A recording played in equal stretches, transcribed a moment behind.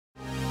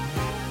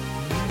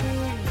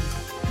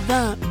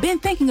The been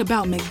thinking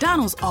about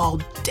McDonald's all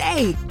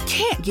day.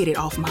 Can't get it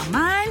off my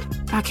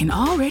mind. I can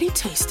already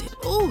taste it.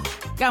 Ooh,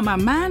 got my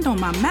mind on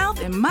my mouth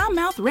and my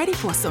mouth ready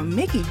for some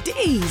Mickey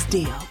D's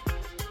deal.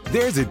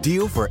 There's a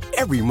deal for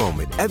every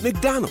moment at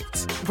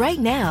McDonald's. Right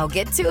now,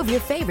 get 2 of your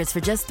favorites for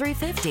just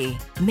 $3.50.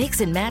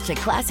 Mix and match a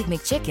classic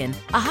McChicken,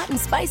 a hot and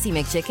spicy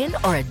McChicken,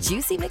 or a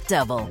juicy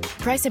McDouble.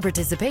 Price and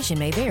participation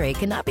may vary.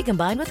 Cannot be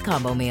combined with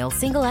combo meal.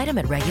 Single item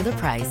at regular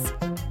price.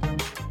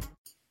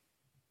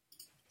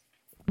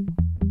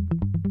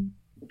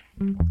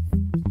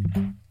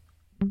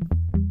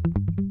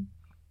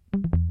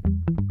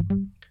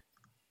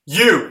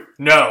 You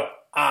know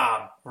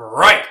I'm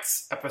right.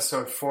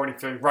 Episode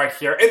 43 right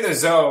here in the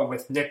zone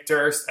with Nick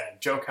Durst and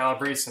Joe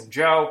Calabrese. And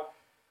Joe,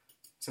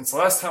 since the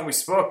last time we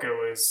spoke,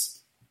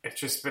 it's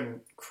just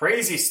been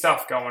crazy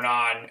stuff going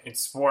on in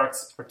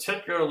sports,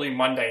 particularly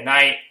Monday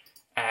night,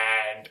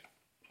 and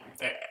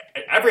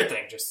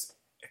everything, just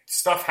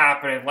stuff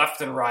happening left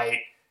and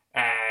right.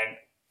 And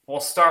we'll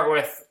start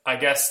with, I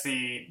guess,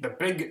 the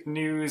big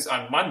news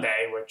on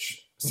Monday,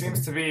 which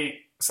seems to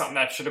be something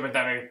that should have been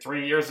done maybe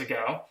 3 years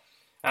ago.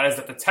 That is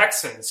that the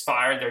Texans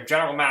fired their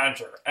general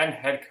manager and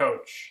head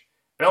coach,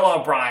 Bill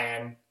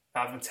O'Brien.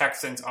 The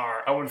Texans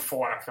are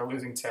 0-4 after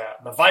losing to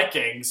the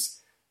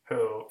Vikings,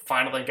 who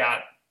finally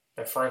got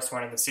their first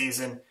win of the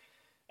season.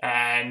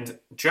 And,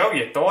 Joe,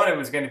 you thought it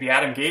was going to be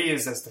Adam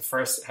Gase as the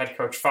first head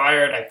coach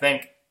fired. I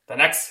think the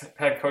next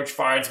head coach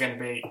fired is going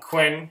to be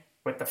Quinn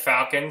with the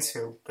Falcons,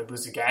 who could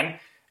lose again.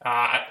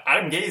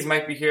 Adam Gase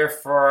might be here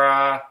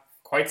for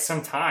quite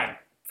some time,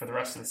 for the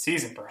rest of the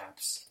season,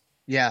 perhaps.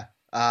 Yeah.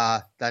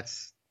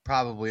 That's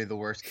probably the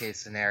worst case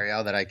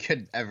scenario that I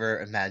could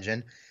ever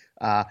imagine.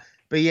 But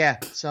yeah,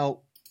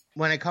 so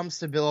when it comes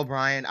to Bill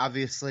O'Brien,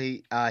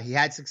 obviously he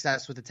had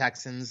success with the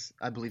Texans.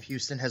 I believe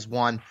Houston has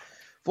won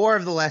 4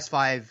 of the last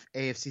 5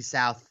 AFC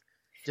South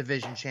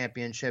division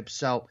championships.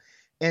 So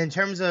in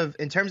terms of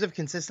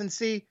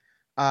consistency,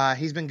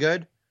 he's been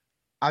good.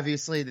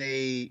 Obviously,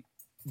 they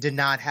did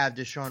not have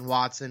Deshaun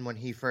Watson when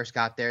he first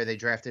got there. They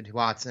drafted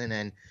Watson,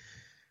 and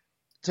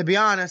to be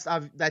honest,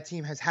 that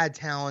team has had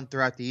talent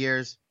throughout the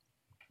years.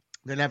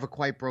 They never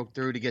quite broke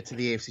through to get to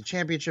the AFC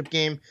Championship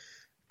game.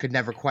 Could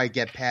never quite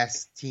get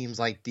past teams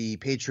like the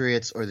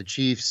Patriots or the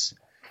Chiefs.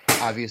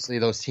 Obviously,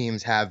 those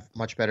teams have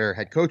much better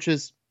head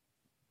coaches,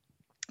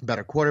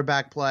 better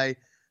quarterback play.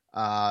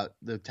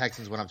 The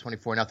Texans went up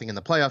 24-0 in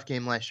the playoff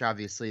game last year.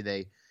 Obviously,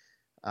 they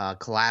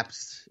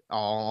collapsed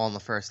all in the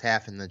first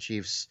half, and the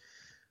Chiefs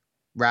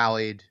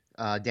rallied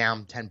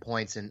down 10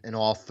 points in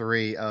all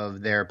 3 of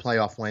their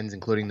playoff wins,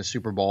 including the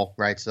Super Bowl,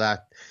 right? So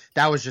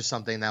that was just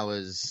something that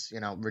was,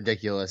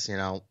 ridiculous,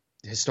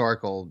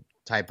 historical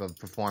type of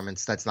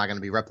performance that's not going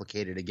to be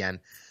replicated again.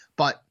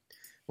 But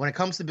when it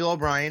comes to Bill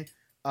O'Brien,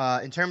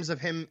 in terms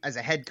of him as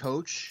a head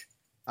coach,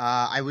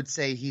 I would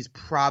say he's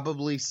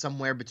probably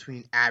somewhere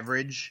between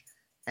average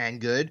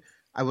and good.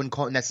 I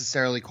wouldn't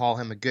necessarily call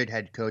him a good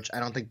head coach. I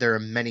don't think there are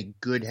many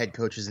good head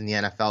coaches in the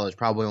NFL. There's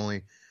probably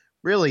only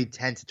really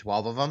 10 to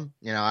 12 of them.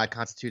 That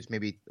constitutes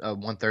maybe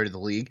 1/3 of the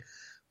league.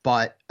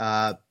 But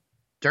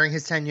during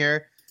his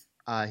tenure,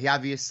 he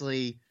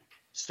obviously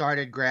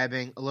started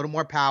grabbing a little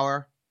more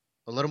power.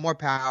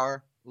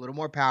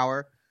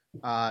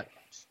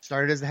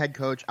 Started as the head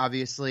coach,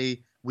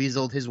 obviously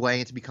weaseled his way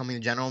into becoming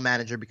the general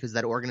manager because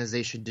that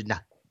organization did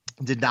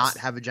not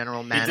have a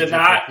general manager for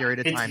a period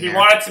of time. He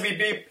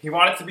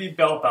wanted to be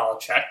Bill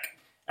Belichick,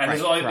 and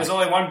there's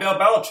only one Bill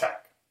Belichick.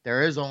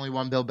 There is only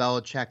one Bill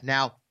Belichick.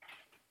 Now,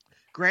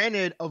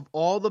 granted, of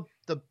all the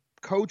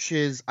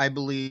coaches, I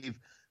believe,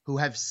 who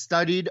have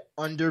studied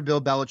under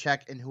Bill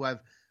Belichick and who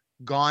have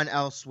gone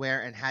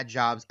elsewhere and had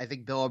jobs, I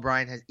think Bill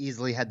O'Brien has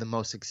easily had the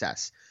most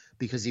success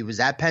because he was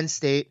at Penn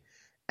State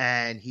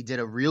and he did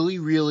a really,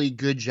 really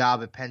good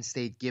job at Penn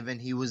State, given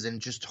he was in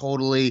just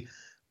totally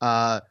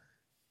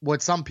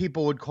what some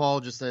people would call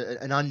just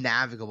an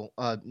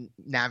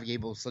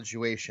unnavigable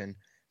situation.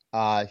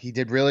 He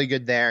did really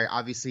good there.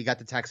 Obviously, he got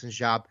the Texans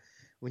job.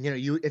 When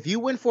if you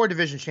win 4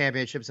 division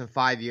championships in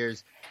 5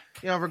 years,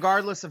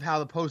 regardless of how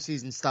the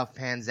postseason stuff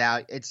pans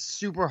out, it's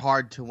super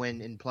hard to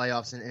win in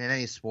playoffs in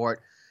any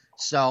sport.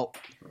 So,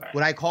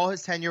 would I call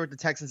his tenure with the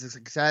Texans a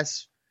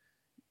success?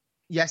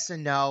 Yes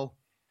and no.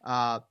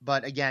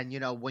 But again,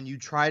 when you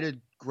try to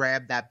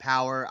grab that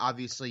power,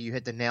 obviously you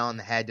hit the nail on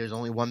the head. There's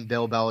only one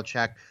Bill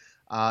Belichick.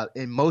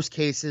 In most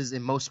cases,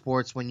 in most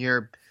sports, when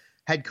your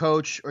head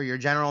coach or your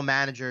general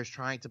manager is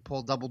trying to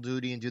pull double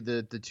duty and do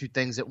the 2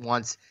 things at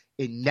once,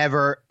 it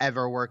never,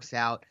 ever works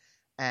out.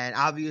 And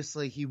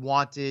obviously he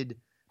wanted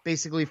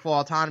basically full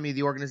autonomy of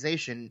the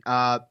organization.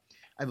 I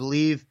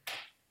believe,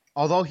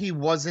 although he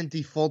wasn't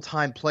the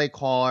full-time play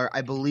caller,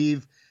 I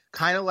believe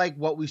kind of like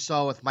what we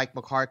saw with Mike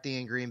McCarthy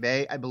in Green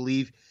Bay, I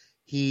believe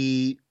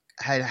he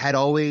had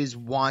always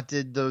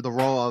wanted the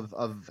role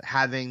of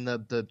having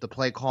the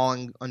play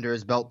calling under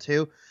his belt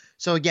too.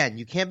 So again,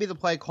 you can't be the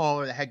play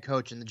caller, the head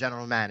coach, and the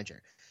general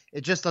manager.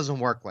 It just doesn't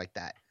work like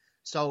that.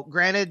 So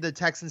granted, the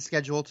Texans'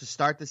 schedule to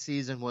start the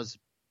season was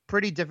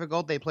pretty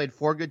difficult. They played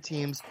 4 good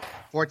teams,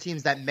 4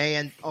 teams that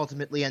may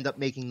ultimately end up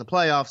making the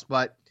playoffs,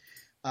 but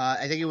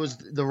I think it was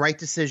the right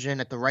decision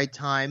at the right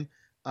time.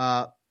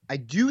 I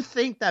do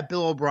think that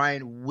Bill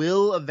O'Brien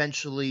will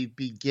eventually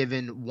be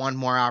given one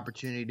more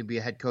opportunity to be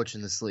a head coach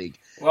in this league.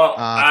 Well,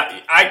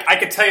 I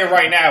can tell you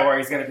right now where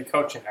he's going to be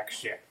coaching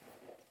next year.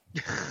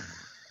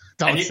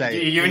 Don't say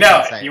it. You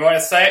know it. You want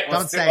to say it?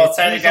 Don't say it.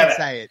 Don't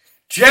say it.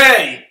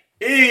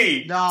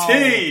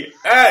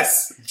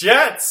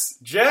 Jets.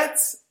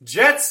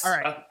 Jets. All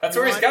right. That's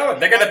where he's going.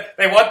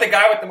 They want the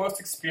guy with the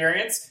most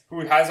experience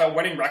who has a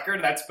winning record,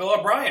 and that's Bill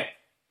O'Brien.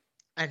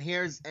 And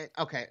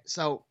okay,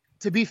 so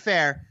to be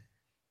fair,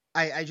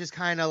 I just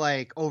kind of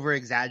like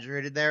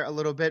over-exaggerated there a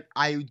little bit.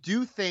 I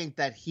do think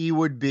that he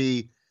would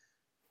be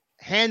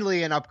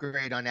handily an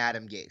upgrade on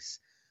Adam Gase.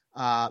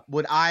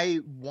 Would I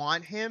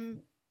want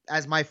him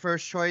as my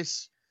first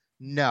choice?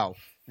 No.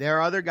 There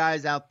are other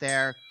guys out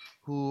there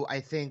who I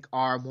think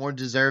are more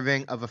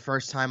deserving of a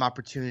first-time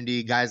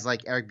opportunity, guys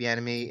like Eric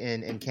Bieniemy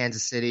in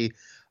Kansas City.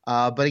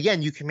 But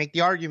again, you can make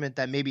the argument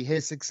that maybe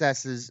his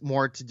success is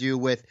more to do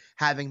with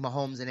having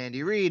Mahomes and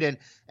Andy Reid, and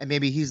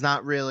maybe he's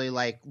not really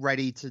like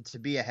ready to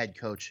be a head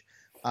coach.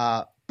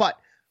 But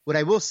what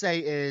I will say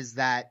is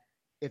that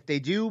if they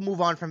do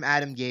move on from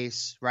Adam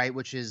Gase, right,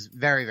 which is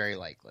very, very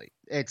likely,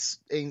 it's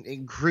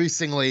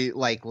increasingly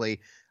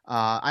likely.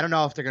 I don't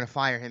know if they're going to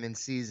fire him in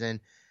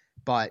season,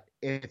 but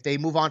if they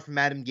move on from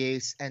Adam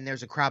Gase and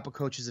there's a crop of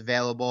coaches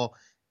available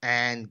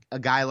and a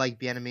guy like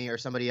Bieniemy or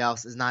somebody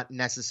else is not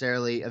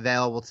necessarily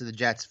available to the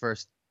Jets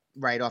first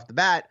right off the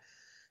bat,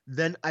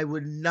 then I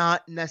would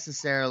not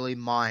necessarily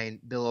mind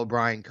Bill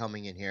O'Brien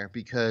coming in here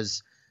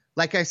because,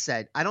 like I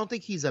said, I don't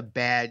think he's a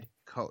bad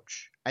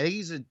coach. I think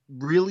he's a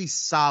really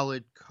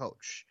solid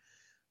coach.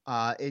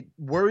 It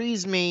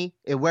worries me,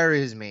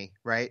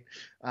 right,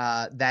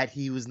 that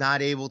he was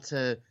not able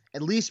to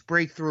at least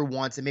break through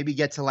once and maybe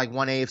get to like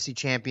one AFC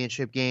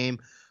championship game.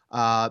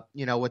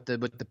 With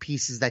the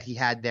pieces that he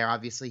had there.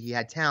 Obviously, he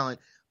had talent.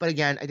 But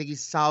again, I think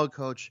he's a solid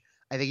coach.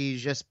 I think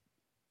he's just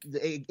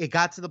it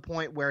got to the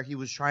point where he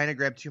was trying to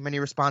grab too many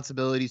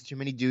responsibilities, too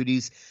many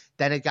duties.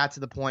 Then it got to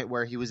the point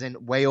where he was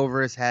in way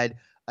over his head.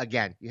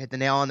 Again, you hit the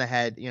nail on the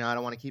head. I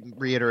don't want to keep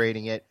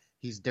reiterating it.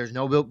 There's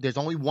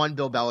only one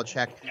Bill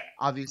Belichick.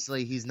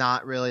 Obviously, he's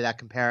not really that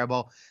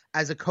comparable.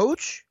 As a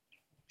coach,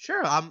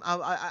 sure,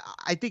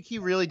 I think he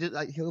really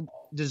he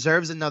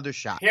deserves another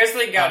shot. Here's the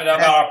thing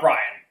about Brian.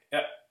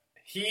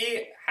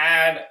 He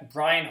had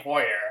Brian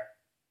Hoyer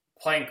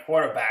playing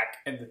quarterback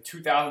in the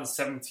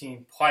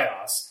 2017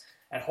 playoffs,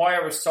 and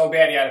Hoyer was so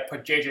bad he had to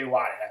put J.J.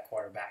 Watt at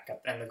quarterback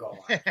in the goal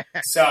line.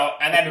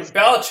 And then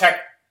Belichick,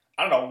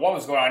 I don't know what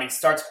was going on. He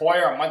starts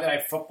Hoyer on Monday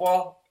Night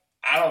Football.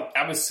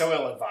 I was so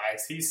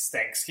ill-advised. He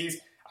stinks.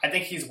 I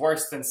think he's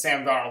worse than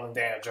Sam Darnold and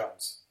Daniel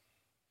Jones.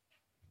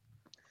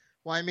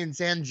 Well, I mean,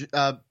 Sam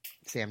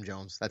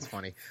Jones. That's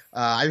funny.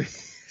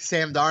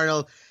 Sam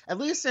Darnold. At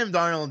least Sam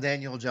Darnold and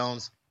Daniel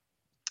Jones.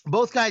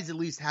 Both guys at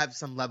least have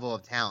some level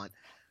of talent.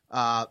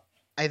 I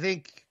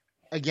think,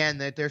 again,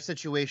 that their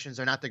situations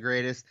are not the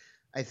greatest.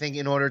 I think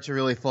in order to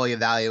really fully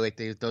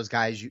evaluate those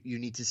guys, you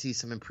need to see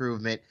some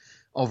improvement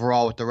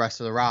overall with the rest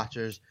of the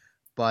rosters.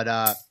 But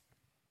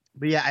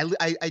yeah,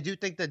 I do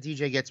think that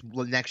DJ gets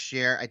next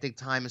year. I think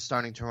time is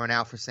starting to run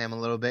out for Sam a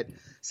little bit,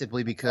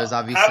 simply because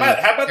obviously.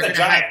 How about the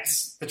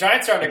Giants? The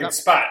Giants are in a good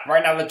spot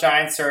right now. The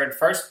Giants are in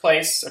first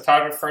place,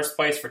 targeted first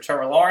place for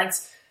Trevor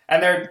Lawrence.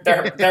 And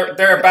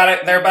they're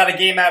about a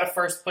game out of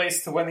first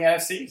place to win the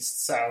NFC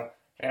East. So,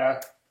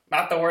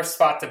 not the worst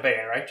spot to be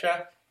in, right,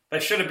 Jeff? They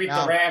should have beat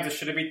the Rams. They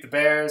should have beat the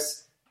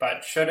Bears.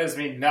 But shouldas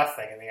mean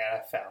nothing in the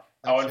NFL.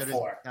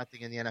 0-4.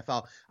 Nothing in the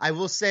NFL. I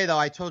will say, though,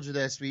 I told you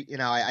this.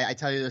 I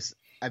tell you this.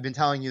 I've been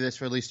telling you this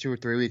for at least 2 or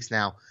 3 weeks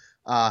now.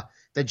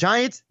 The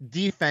Giants'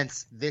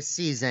 defense this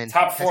season.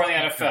 Top 4 in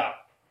the NFL.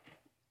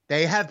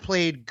 They have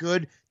played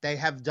good. They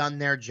have done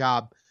their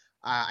job.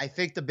 I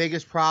think the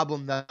biggest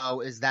problem,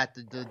 though, is that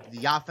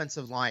the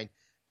offensive line.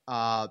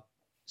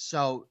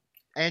 So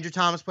Andrew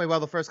Thomas played well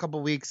the first couple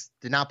of weeks.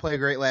 Did not play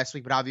great last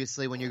week, but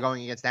obviously when you're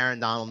going against Aaron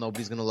Donald,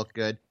 nobody's going to look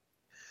good.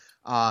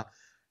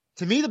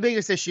 To me, the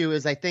biggest issue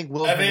is I think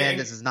Will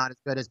Hernandez is not as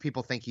good as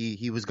people think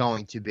he was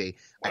going to be.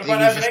 What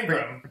about Evan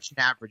Ingram?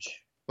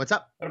 Average. What's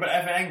up? What about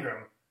Evan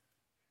Ingram?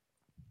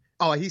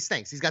 Oh, he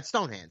stinks. He's got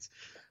stone hands.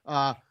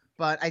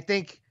 But I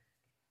think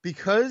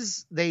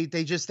because they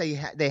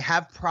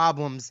have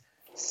problems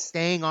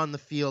staying on the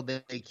field,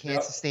 that they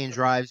can't sustain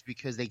drives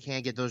because they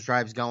can't get those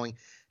drives going.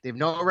 They have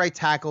no right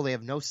tackle. They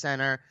have no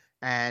center.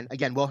 And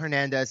again, Will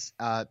Hernandez,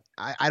 I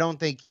don't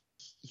think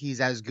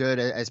he's as good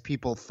as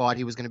people thought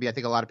he was going to be. I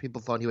think a lot of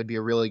people thought he would be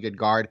a really good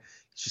guard.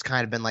 He's just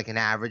kind of been like an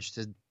average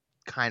to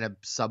kind of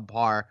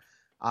subpar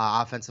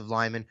offensive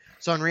lineman.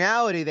 So in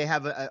reality, they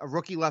have a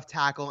rookie left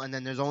tackle, and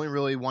then there's only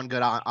really one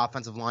good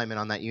offensive lineman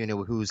on that unit,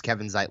 who's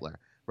Kevin Zeitler,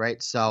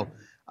 right? So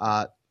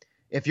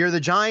if you're the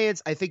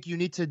Giants, I think you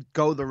need to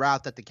go the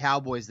route that the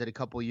Cowboys did a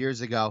couple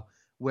years ago,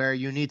 where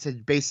you need to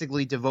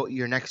basically devote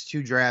your next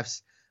 2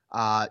 drafts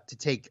to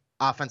take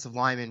offensive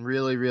linemen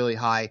really, really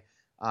high.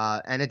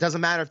 And it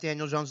doesn't matter if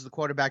Daniel Jones is the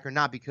quarterback or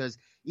not, because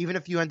even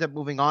if you end up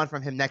moving on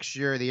from him next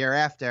year or the year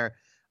after,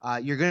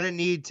 you're going to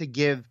need to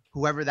give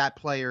whoever that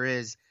player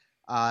is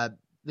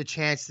the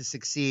chance to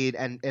succeed.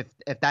 And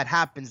if that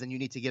happens, then you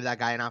need to give that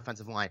guy an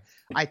offensive line.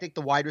 I think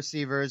the wide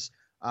receivers,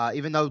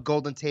 even though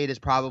Golden Tate is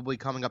probably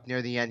coming up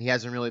near the end, he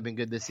hasn't really been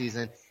good this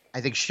season.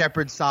 I think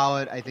Shepard's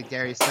solid. I think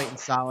Darius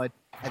Slayton's solid.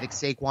 I think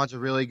Saquon's a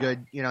really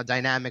good,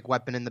 dynamic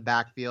weapon in the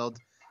backfield.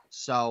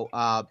 So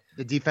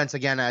the defense,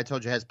 again, I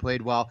told you, has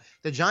played well.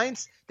 The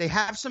Giants, they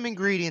have some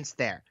ingredients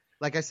there.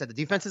 Like I said, the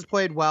defense has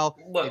played well.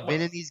 They've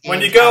been in these games.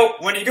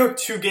 When you go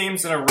 2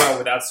 games in a row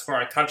without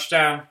scoring a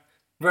touchdown,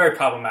 very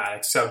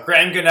problematic. So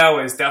Graham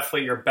Gano is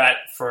definitely your bet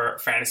for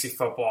fantasy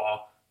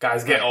football.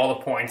 Guys get all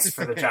the points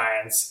for the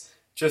Giants.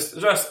 It's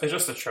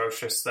just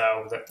atrocious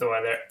though the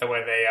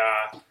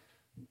way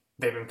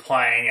they've been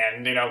playing,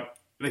 and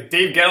the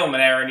Dave Gettleman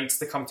era needs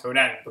to come to an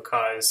end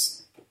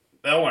because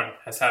no one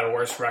has had a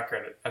worse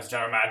record as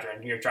general manager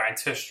in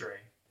Giants history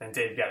than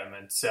Dave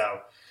Gettleman. So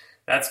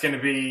that's going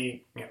to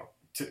be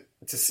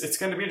it's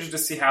going to be interesting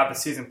to see how the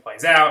season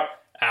plays out.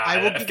 I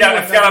will give you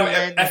another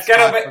landing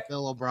spot for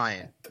Bill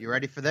O'Brien. You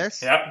ready for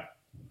this? Yep.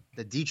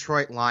 The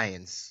Detroit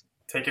Lions.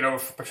 Take it over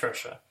for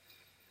Patricia.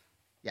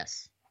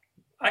 Yes.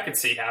 I could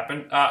see it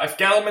happen. If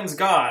Gettleman's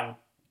gone,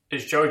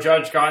 is Joe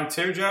Judge gone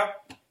too, Joe?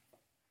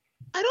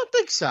 I don't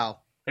think so.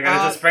 They're going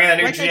to just bring in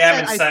a new GM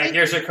and say,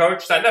 "Here's your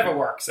coach." That never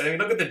works. I mean,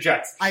 look at the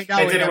Jets. I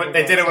know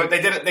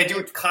they do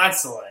it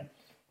constantly.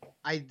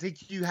 I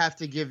think you have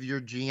to give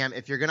your GM,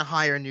 if you're going to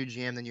hire a new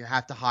GM, then you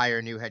have to hire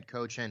a new head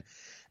coach. And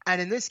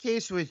in this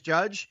case with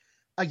Judge,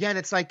 again,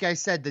 it's like I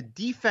said, the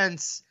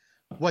defense,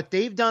 what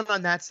they've done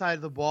on that side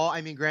of the ball.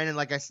 I mean, granted,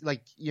 they're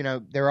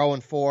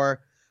 0-4,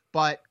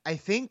 but I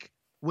think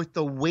with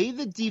the way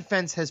the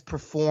defense has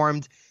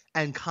performed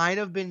and kind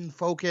of been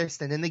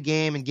focused and in the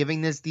game and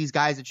giving these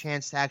guys a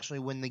chance to actually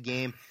win the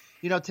game,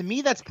 to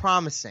me, that's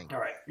promising. All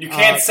right. You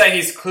can't say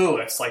he's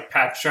clueless like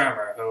Pat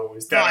Shermer, who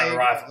was dead on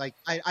arrival.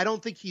 I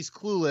don't think he's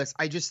clueless.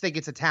 I just think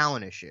it's a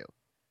talent issue.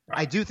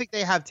 Right. I do think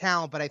they have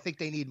talent, but I think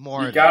they need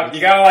more. You got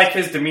to like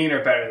his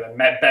demeanor better than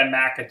Ben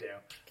McAdoo.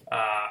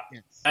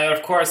 Yes. And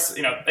of course,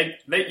 they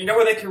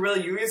where they can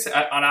really use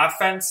on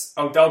offense?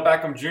 Odell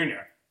Beckham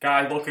Jr.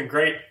 Guy looking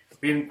great,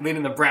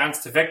 leading the Browns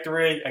to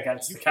victory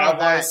against the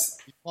Cowboys.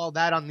 You called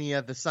that on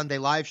the Sunday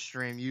live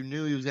stream. You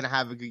knew he was going to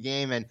have a good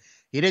game, and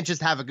he didn't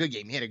just have a good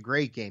game. He had a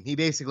great game. He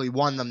basically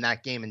won them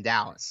that game in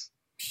Dallas.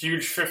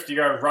 Huge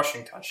 50-yard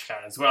rushing touchdown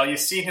as well. You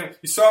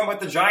saw him with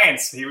the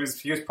Giants. He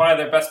was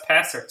probably their best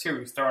passer too. He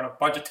was throwing a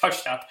bunch of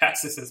touchdown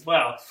passes as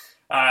well.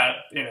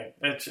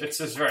 It's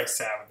just very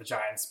sad with the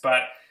Giants.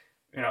 But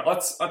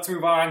let's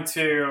move on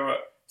to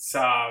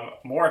some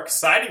more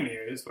exciting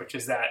news, which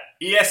is that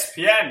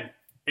ESPN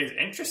is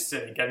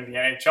interested in getting the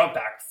NHL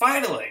back.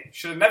 Finally,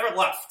 should have never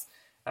left.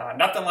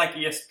 Nothing like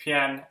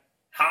ESPN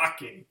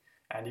hockey.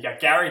 And you got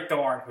Gary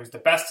Thorne, who's the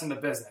best in the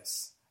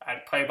business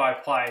at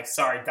play-by-play.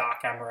 Sorry, Doc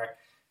Emmerich.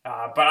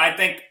 But I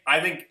think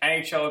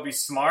NHL would be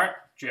smart,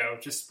 Joe.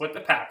 Just split the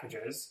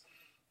packages,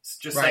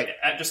 just like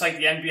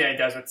the NBA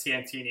does with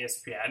TNT and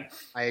ESPN.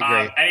 I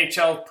agree.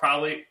 NHL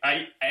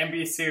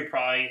NBC would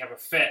probably have a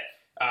fit.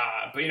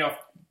 But you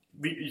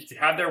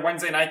have their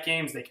Wednesday night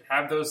games. They can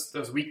have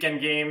those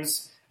weekend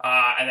games,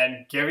 and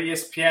then give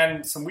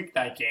ESPN some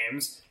weeknight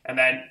games, and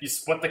then you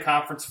split the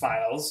conference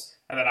finals.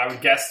 And then I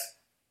would guess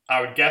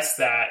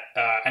that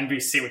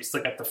NBC would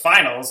still get the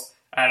finals,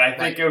 and I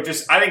think it would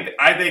just. I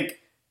think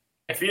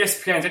if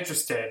ESPN's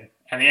interested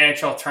and the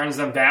NHL turns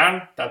them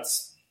down,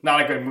 that's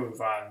not a good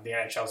move on the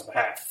NHL's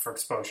behalf for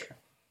exposure.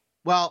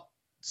 Well,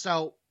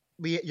 so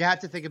you have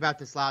to think about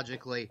this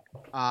logically.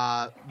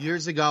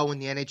 Years ago, when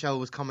the NHL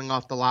was coming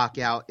off the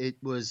lockout, it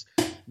was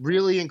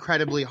really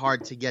incredibly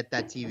hard to get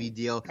that TV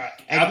deal.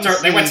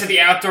 They went to the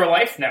Outdoor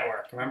Life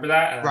Network. Remember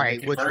that?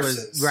 Which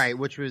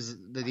was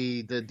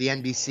the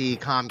NBC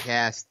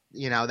Comcast.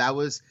 That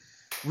was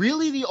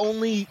really the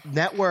only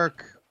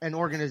network and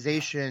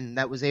organization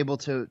that was able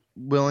to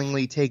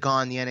willingly take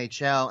on the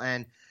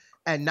NHL.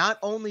 And not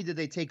only did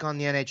they take on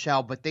the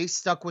NHL, but they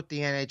stuck with the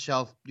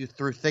NHL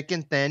through thick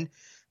and thin.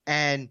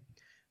 And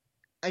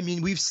I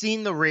mean, we've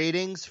seen the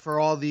ratings for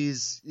all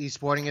these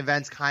sporting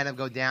events kind of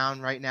go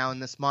down right now in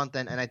this month,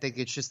 and I think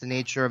it's just the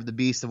nature of the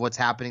beast of what's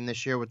happening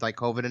this year with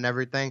COVID and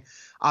everything.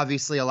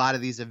 Obviously, a lot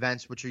of these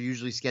events, which are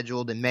usually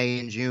scheduled in May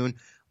and June,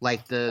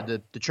 like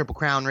the Triple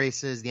Crown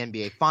races, the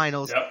NBA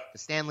Finals, the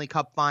Stanley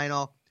Cup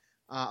Final,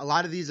 a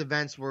lot of these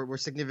events were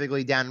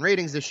significantly down in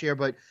ratings this year,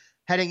 but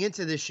heading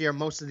into this year,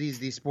 most of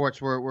these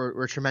sports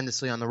were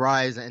tremendously on the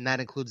rise, and that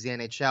includes the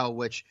NHL,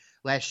 which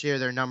last year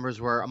their numbers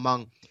were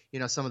among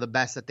some of the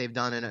best that they've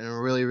done in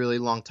a really, really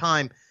long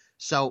time.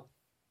 So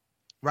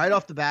right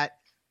off the bat,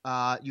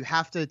 you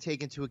have to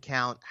take into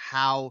account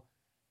how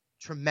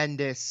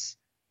tremendous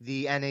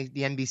the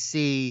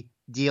NBC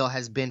deal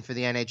has been for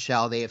the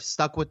NHL. They have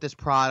stuck with this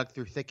product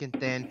through thick and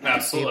thin.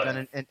 Absolutely.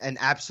 They've done an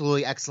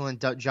absolutely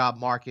excellent job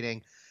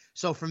marketing.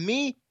 So for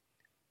me,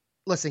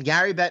 listen,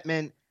 Gary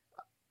Bettman,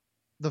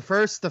 the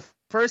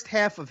first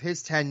half of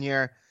his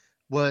tenure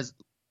was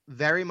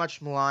very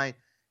much maligned.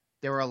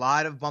 There were a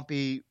lot of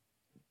bumpy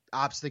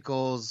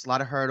obstacles, a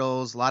lot of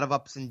hurdles, a lot of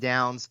ups and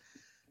downs.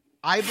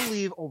 I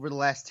believe over the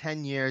last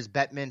 10 years,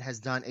 Bettman has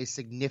done a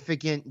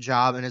significant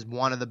job and is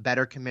one of the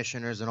better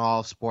commissioners in all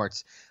of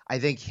sports. I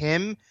think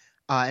him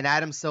and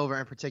Adam Silver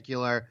in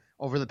particular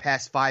over the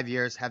past 5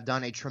 years have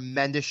done a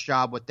tremendous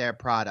job with their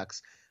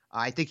products.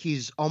 I think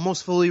he's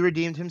almost fully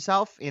redeemed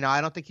himself. I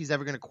don't think he's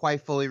ever going to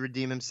quite fully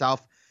redeem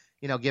himself,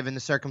 given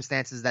the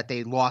circumstances that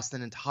they lost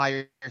an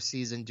entire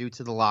season due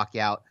to the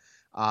lockout.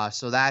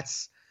 So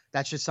that's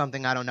just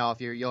something I don't know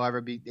if you'll ever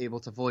be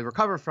able to fully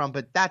recover from.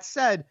 But that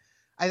said,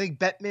 I think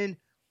Bettman,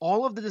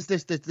 all of the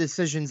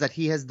decisions that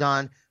he has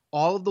done,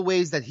 all of the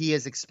ways that he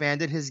has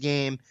expanded his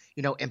game,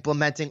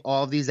 implementing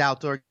all of these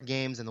outdoor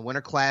games and the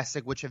Winter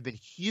Classic, which have been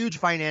huge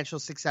financial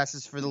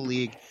successes for the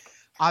league.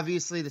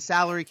 Obviously, the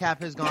salary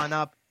cap has gone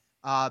up.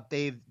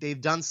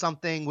 They've done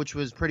something which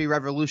was pretty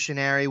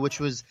revolutionary, which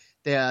was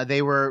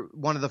they were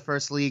one of the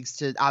first leagues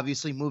to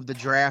obviously move the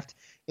draft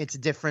into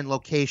different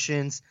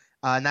locations.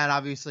 And that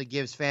obviously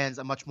gives fans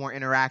a much more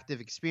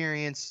interactive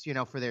experience,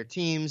 for their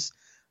teams.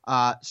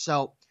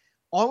 So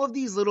all of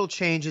these little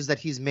changes that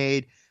he's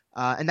made,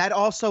 and that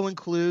also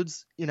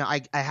includes,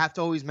 I have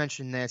to always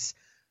mention this.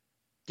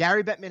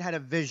 Gary Bettman had a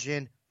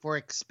vision for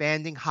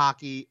expanding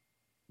hockey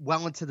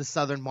well into the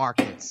southern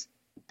markets.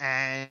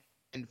 And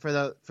for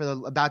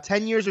the about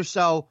 10 years or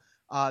so,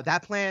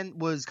 that plan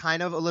was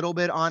kind of a little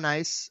bit on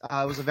ice.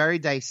 It was a very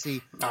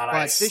dicey.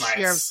 This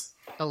year,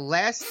 the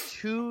last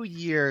 2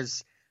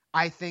 years,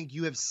 I think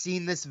you have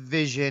seen this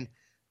vision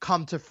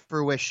come to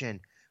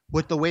fruition.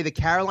 With the way the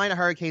Carolina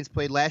Hurricanes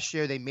played last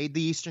year, they made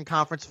the Eastern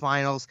Conference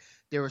Finals.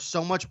 There was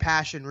so much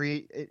passion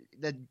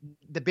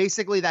that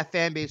basically that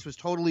fan base was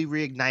totally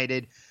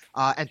reignited.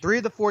 And 3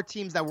 of the 4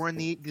 teams that were in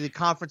the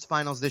conference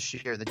finals this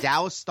year, the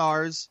Dallas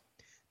Stars,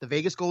 the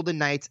Vegas Golden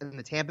Knights, and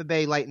the Tampa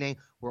Bay Lightning,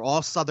 were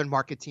all southern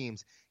market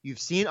teams. You've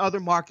seen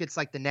other markets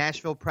like the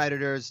Nashville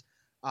Predators,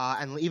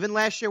 and even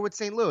last year with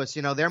St. Louis.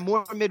 They're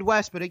more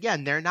Midwest, but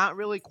again, they're not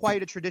really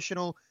quite a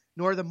traditional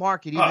northern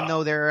market, even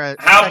though they're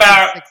how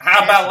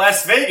about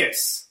Las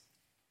Vegas?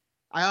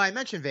 I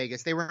mentioned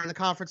Vegas. They were in the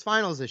conference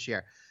finals this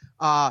year.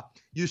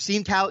 You've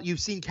seen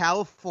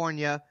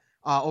California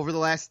over the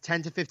last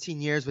 10 to 15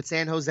 years with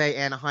San Jose,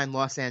 Anaheim,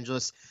 Los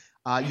Angeles.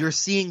 You're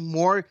seeing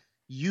more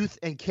youth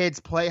and kids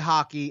play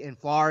hockey in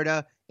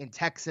Florida, in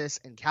Texas,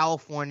 in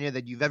California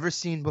that you've ever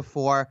seen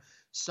before.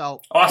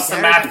 So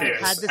Austin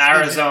Matthews,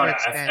 Arizona.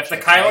 If the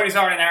Coyotes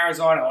aren't in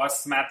Arizona,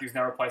 Austin Matthews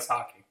never plays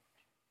hockey.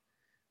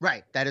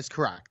 Right, that is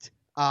correct.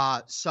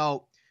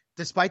 So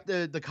despite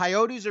the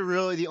Coyotes are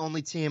really the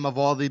only team of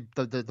all the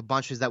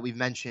bunches that we've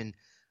mentioned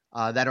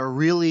that are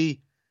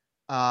really,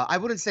 I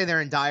wouldn't say they're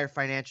in dire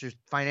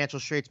financial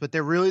straits, but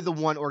they're really the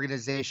one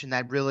organization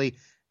that really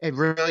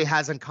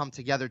hasn't come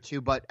together too.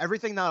 But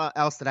everything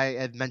else that I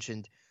had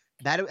mentioned,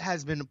 that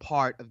has been a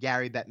part of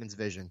Gary Bettman's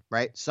vision,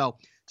 right? So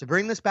to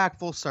bring this back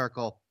full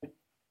circle,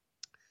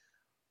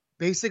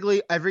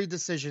 basically every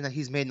decision that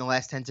he's made in the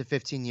last 10 to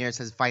 15 years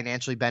has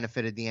financially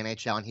benefited the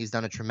NHL, and he's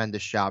done a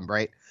tremendous job,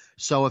 right?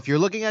 So if you're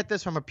looking at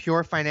this from a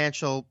pure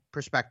financial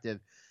perspective,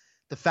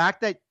 the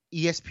fact that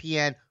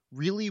ESPN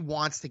really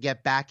wants to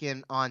get back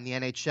in on the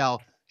NHL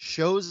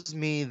shows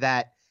me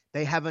that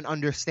they have an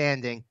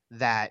understanding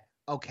that,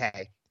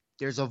 okay,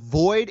 there's a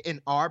void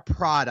in our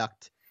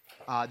product.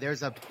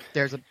 There's a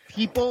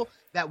people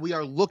that we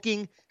are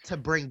looking to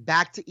bring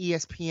back to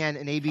ESPN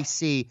and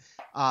ABC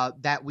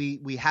that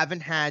we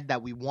haven't had,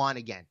 that we want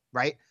again,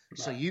 right?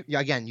 So you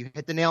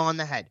hit the nail on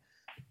the head.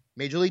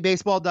 Major League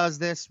Baseball does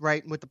this,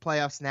 right, with the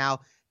playoffs now.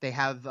 They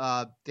have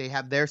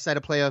their set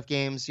of playoff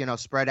games,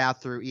 spread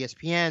out through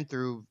ESPN,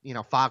 through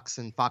Fox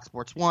and Fox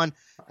Sports 1,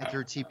 and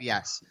through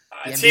TBS.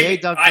 The NBA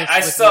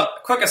does this.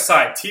 Quick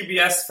aside,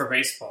 TBS for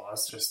baseball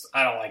is just,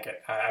 I don't like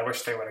it. I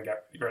wish they would have got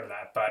rid of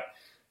that,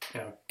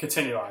 but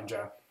continue on,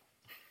 Joe.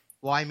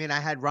 Well, I mean, I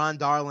had Ron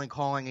Darling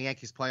calling a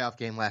Yankees playoff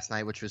game last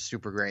night, which was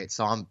super great,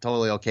 so I'm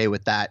totally okay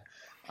with that.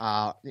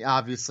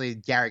 Obviously,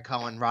 Gary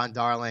Cohen, Ron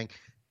Darling,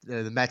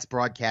 the Mets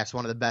broadcast,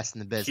 one of the best in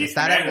the business.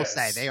 That I will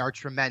say. They are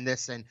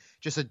tremendous and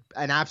just an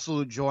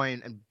absolute joy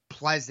and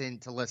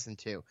pleasant to listen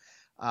to.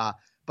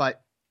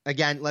 But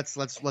again, let's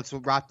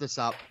wrap this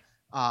up.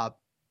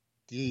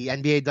 The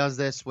NBA does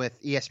this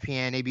with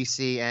ESPN,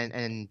 ABC,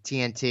 and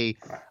TNT.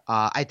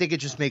 I think it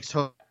just makes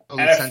total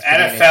sense.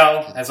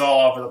 NFL is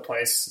all over the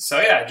place. So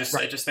yeah, it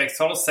just makes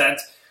total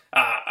sense.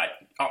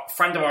 A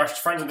friend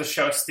of the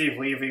show, Steve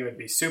Levy, would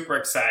be super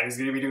excited. He's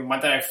going to be doing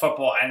Monday Night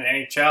Football and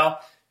NHL.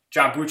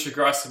 John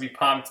Buccigross would be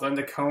pumped.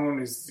 Linda Cohn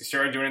is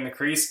sure doing it in the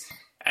crease.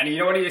 And you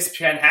know what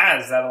ESPN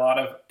has that a lot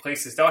of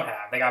places don't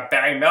have? They got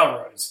Barry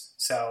Melrose.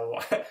 So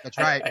that's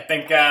right. I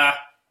think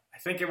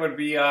it would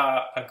be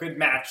a good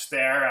match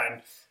there.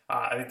 And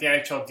I think the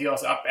NHL deal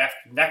is up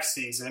after next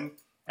season.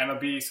 And it'll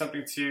be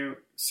something to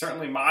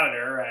certainly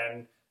monitor.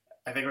 And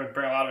I think it would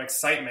bring a lot of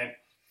excitement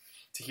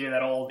to hear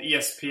that old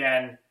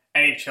ESPN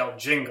NHL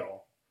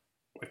jingle,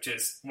 which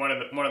is one of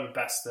the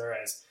best there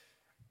is.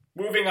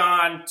 Moving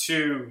on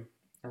to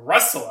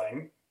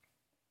wrestling,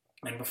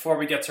 and before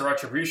we get to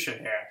Retribution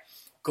here,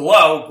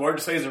 Glow,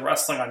 Gorgeous Ladies of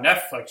Wrestling on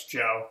Netflix,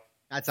 Joe.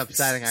 That's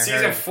upsetting.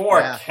 Season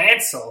 4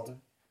 canceled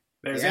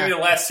It was going to be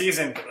the last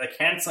season, but they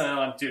canceled it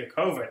on due to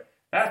COVID.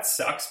 That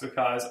sucks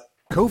because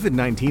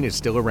COVID-19 is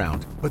still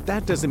around, but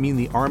that doesn't mean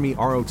the Army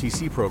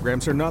ROTC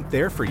programs are not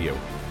there for you.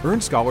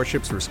 Earn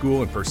scholarships for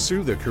school and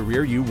pursue the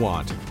career you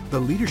want. The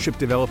Leadership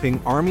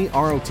Developing Army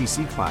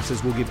ROTC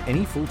classes will give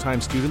any full-time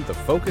student the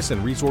focus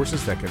and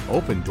resources that can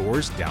open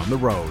doors down the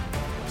road.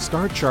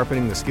 Start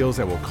sharpening the skills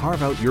that will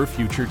carve out your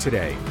future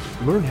today.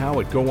 Learn how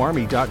at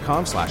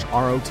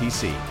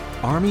goarmy.com/ROTC.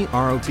 Army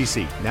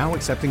ROTC, now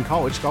accepting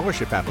college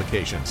scholarship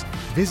applications.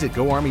 Visit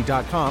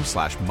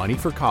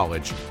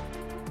goarmy.com/moneyforcollege.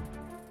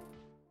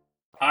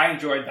 I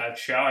enjoyed that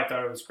show. I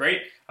thought it was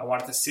great. I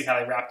wanted to see how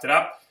they wrapped it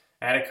up.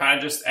 And it kind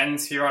of just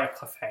ends here on a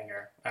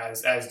cliffhanger,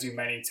 as do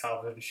many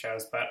television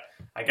shows. But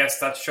I guess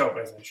that's show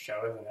business,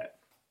 Joe, isn't it?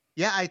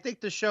 Yeah, I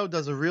think the show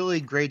does a really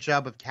great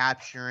job of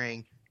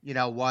capturing, it's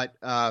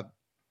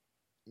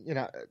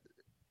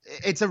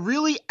a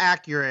really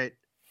accurate,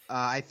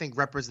 I think,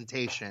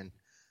 representation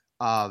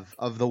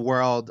of the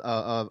world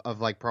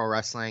of like pro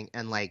wrestling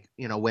and like,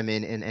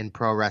 women in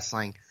pro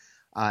wrestling.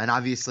 And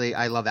obviously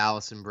I love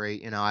Allison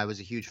Brie. I was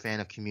a huge fan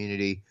of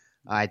Community.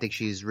 I think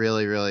she's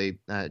really, really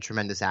a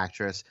tremendous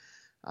actress.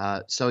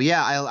 So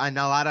yeah, I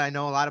know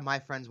a lot of my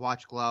friends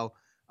watch Glow.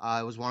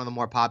 It was one of the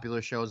more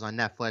popular shows on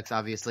Netflix.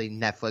 Obviously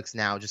Netflix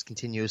now just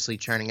continuously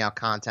churning out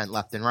content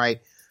left and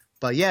right.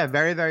 But yeah,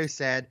 very, very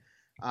sad.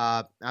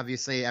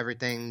 Obviously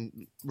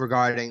everything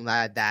regarding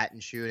that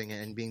and shooting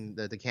and being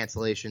the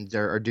cancellations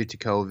are due to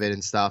COVID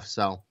and stuff.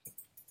 So,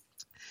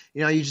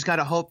 you just got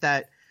to hope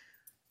that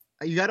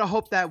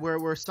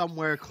we're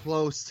somewhere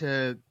close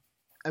to,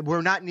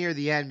 we're not near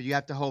the end, but you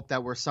have to hope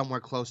that we're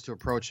somewhere close to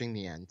approaching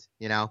the end,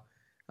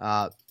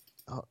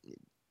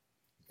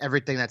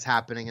 everything that's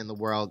happening in the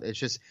world.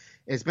 It's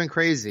been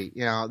crazy.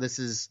 This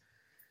is,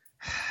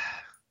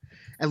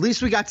 at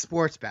least we got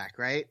sports back,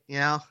 right?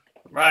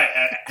 Right.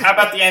 How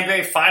about the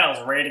NBA Finals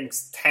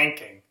ratings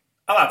tanking?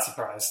 I'm not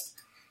surprised.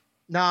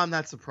 No, I'm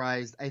not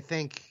surprised. I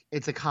think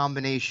it's a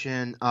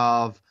combination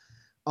of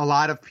a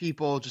lot of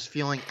people just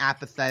feeling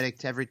apathetic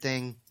to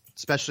everything,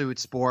 especially with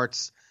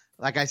sports.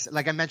 Like I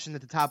mentioned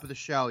at the top of the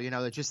show,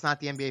 it's just not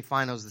the NBA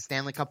Finals. The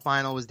Stanley Cup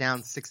Final was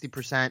down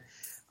 60%.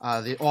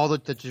 All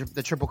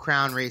the Triple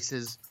Crown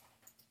races,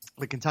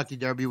 the Kentucky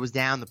Derby was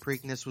down. The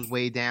Preakness was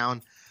way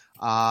down.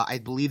 I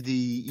believe the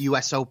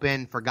U.S.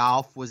 Open for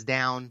golf was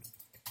down.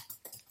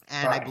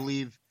 And right. I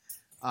believe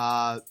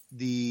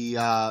the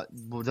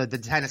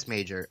tennis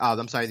major.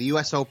 The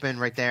U.S. Open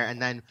right there,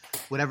 and then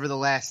whatever the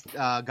last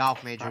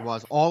golf major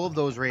was. All of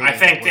those ratings. I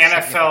think the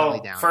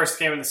NFL first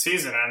game of the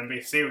season on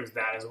NBC was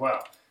that as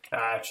well.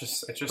 It's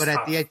just. But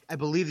I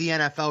believe the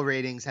NFL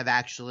ratings have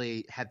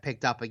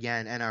picked up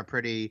again and are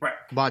pretty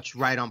much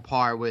right on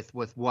par with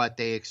what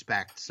they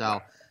expect.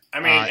 So I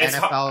mean, it's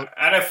NFL.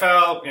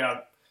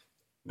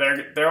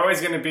 They're always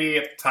going to be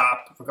at the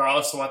top,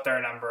 regardless of what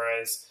their number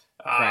is.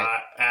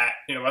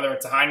 Whether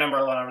it's a high number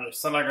or low number, they're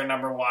still not going to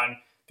number one.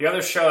 The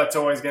other show that's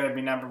always going to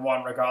be number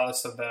one,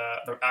 regardless of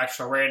the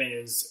actual rating,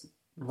 is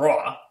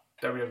Raw.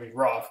 WWE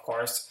Raw, of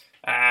course.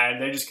 And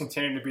they just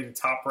continue to be the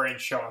top rated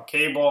show on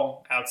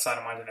cable outside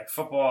of Monday Night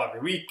Football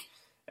every week.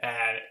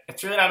 And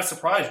it's really not a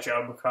surprise,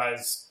 Joe,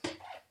 because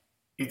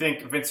you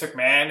think Vince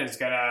McMahon is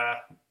going to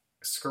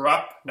screw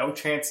up? No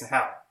chance in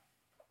hell.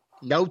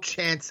 No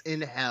chance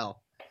in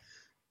hell.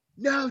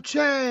 No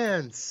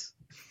chance.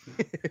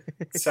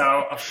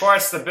 So, of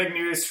course, the big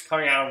news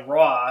coming out of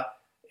Raw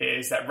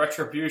is that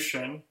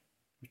Retribution,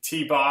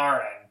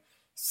 T-Bar and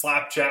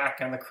Slapjack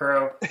and the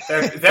crew,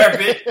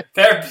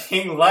 they're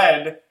being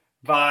led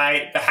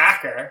by the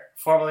Hacker,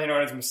 formerly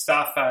known as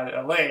Mustafa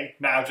Ali,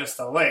 now just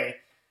Ali.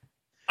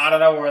 I don't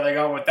know where they're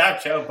going with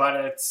that, Joe,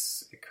 but it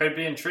could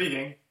be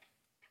intriguing.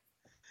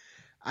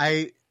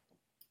 I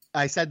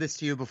said this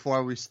to you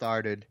before we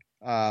started.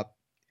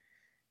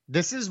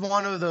 This is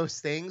one of those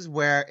things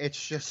where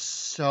it's just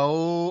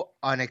so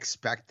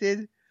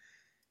unexpected.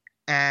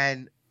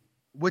 And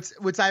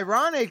what's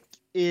ironic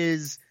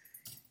is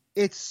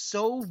it's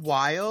so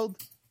wild.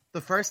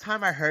 The first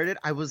time I heard it,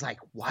 I was like,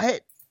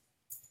 what?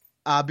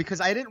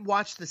 Because I didn't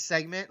watch the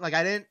segment. Like,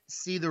 I didn't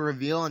see the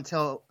reveal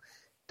until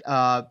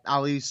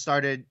Ali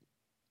started,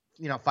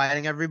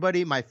 fighting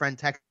everybody. My friend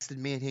texted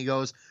me and he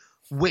goes,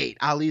 wait,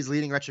 Ali's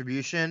leading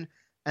Retribution?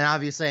 And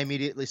obviously I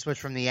immediately switched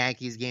from the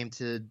Yankees game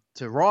to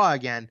Raw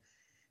again.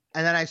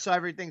 And then I saw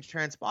everything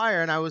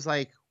transpire and I was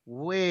like,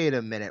 wait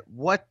a minute,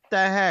 what the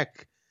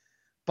heck?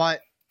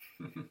 But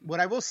what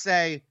I will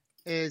say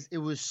is it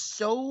was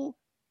so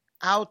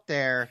out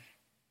there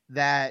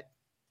that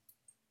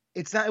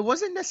it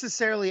wasn't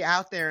necessarily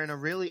out there in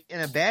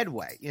a bad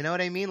way. You know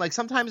what I mean? Like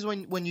sometimes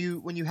when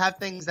you have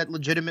things that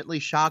legitimately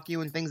shock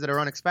you and things that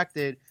are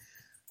unexpected,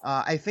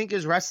 I think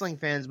as wrestling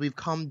fans, we've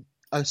come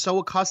so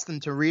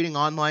accustomed to reading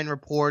online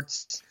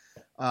reports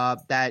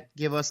that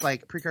give us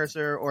like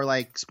precursor or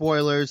like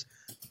spoilers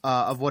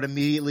of what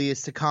immediately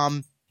is to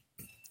come.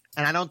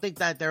 And I don't think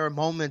that there are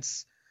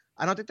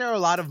a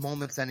lot of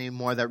moments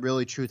anymore that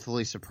really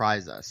truthfully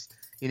surprise us.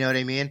 You know what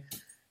I mean?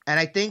 And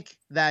I think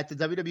that the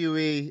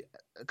WWE,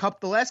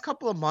 the last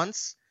couple of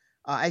months,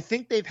 I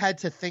think they've had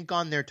to think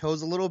on their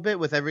toes a little bit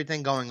with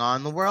everything going on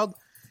in the world.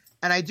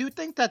 And I do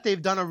think that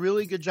they've done a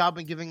really good job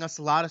in giving us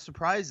a lot of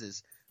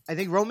surprises. I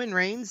think Roman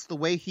Reigns, the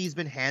way he's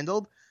been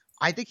handled,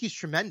 I think he's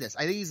tremendous.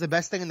 I think he's the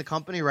best thing in the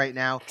company right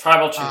now.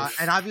 Tribal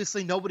chief. And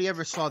obviously nobody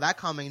ever saw that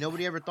coming.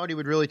 Nobody ever thought he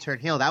would really turn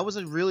heel. That was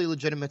a really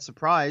legitimate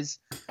surprise.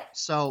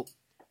 So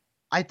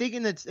I think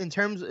in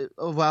terms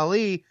of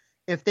Ali,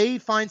 if they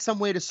find some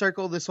way to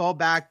circle this all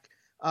back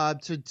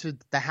to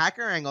the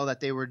hacker angle that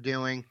they were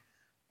doing,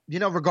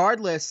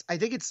 regardless, I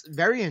think it's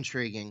very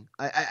intriguing.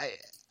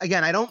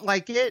 Again, I don't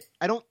like it.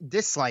 I don't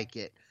dislike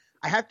it.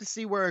 I have to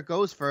see where it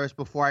goes first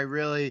before I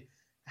really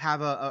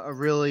have a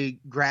really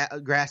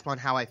grasp on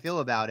how I feel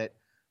about it.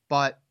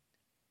 But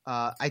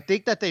I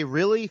think that they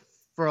really,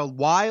 for a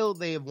while,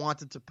 they have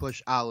wanted to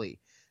push Ali.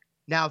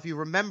 Now, if you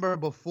remember,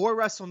 before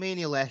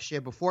WrestleMania last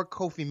year, before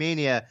Kofi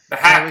Mania,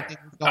 everything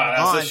was going on.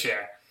 That was this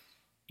year.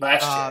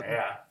 Last year,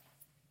 yeah.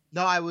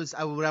 No,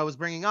 what I was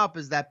bringing up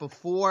is that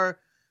before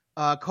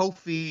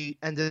Kofi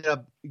ended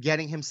up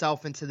getting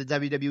himself into the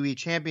WWE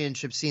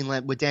Championship scene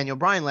with Daniel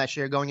Bryan last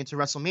year, going into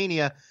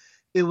WrestleMania,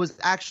 it was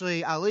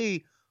actually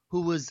Ali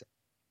who was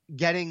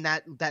getting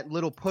that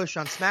little push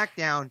on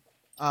SmackDown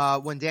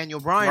when Daniel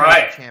Bryan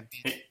was the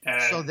champion.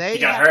 So they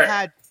have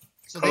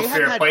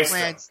had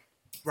plans.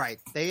 Right,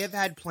 they have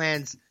had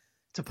plans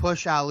to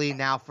push Ali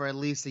now for at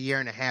least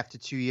 1.5 to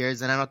 2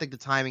 years, and I don't think the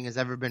timing has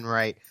ever been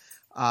right.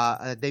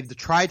 They've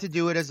tried to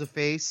do it as a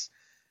face.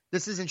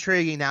 This is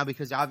intriguing now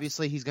because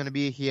obviously he's going to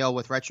be a heel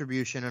with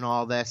Retribution and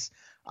all this.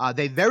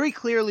 They very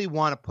clearly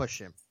want to push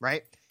him,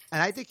 right?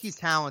 And I think he's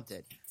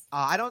talented.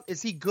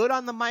 Is he good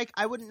on the mic?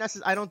 I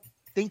don't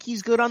think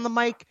he's good on the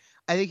mic.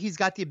 I think he's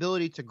got the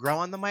ability to grow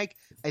on the mic.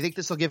 I think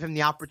this will give him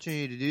the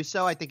opportunity to do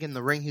so. I think in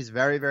the ring he's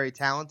very, very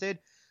talented.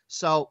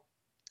 So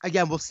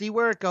again, we'll see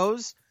where it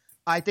goes.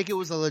 I think it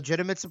was a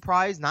legitimate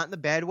surprise, not in the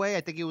bad way.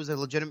 I think it was a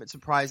legitimate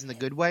surprise in the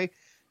good way.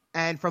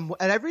 And from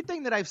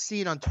everything that I've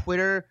seen on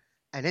Twitter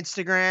and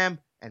Instagram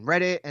and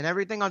Reddit and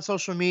everything on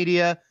social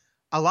media,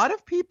 a lot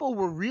of people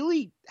were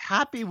really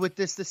happy with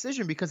this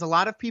decision because a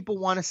lot of people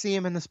want to see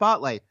him in the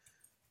spotlight.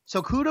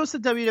 So kudos to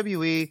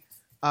WWE.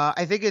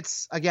 I think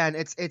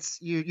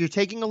you're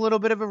taking a little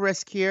bit of a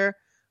risk here.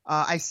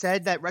 I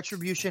said that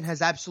Retribution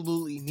has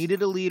absolutely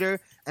needed a leader,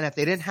 and if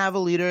they didn't have a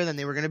leader, then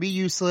they were going to be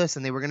useless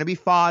and they were going to be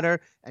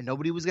fodder and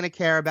nobody was going to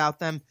care about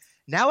them.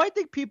 Now I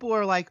think people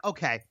are like,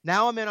 okay,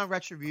 now I'm in on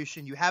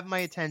Retribution. You have my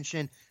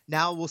attention.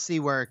 Now we'll see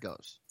where it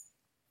goes.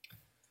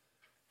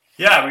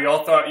 Yeah, we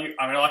all thought. A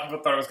lot of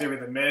people thought it was going to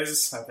be the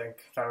Miz. I think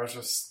that was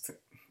just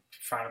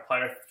trying to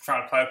play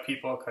with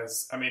people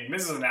because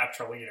Miz is a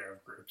natural leader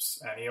of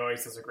groups, and he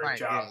always does a great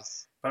job.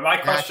 Yes. But my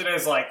question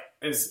is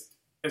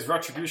is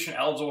Retribution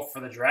eligible for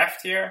the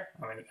draft here?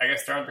 I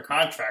guess they're under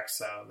contract,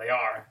 so they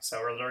are. So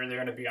they're either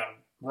going to be on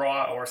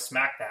Raw or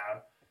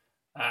SmackDown.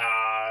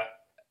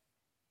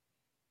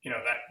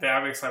 That they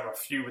obviously have a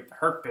feud with the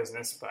Hurt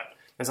Business, but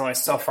there's only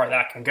so far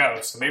that can go.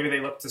 So maybe they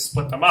look to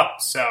split them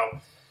up. So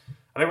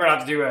I think we're going to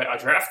have to do a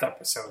draft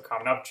episode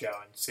coming up, Joe,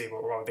 and see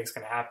what we think's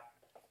going to happen.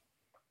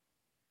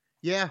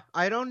 Yeah,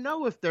 I don't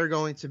know if they're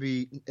going to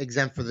be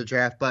exempt for the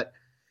draft, but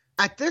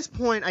at this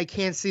point, I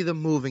can't see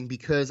them moving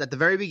because at the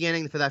very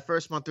beginning, for that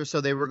first month or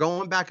so, they were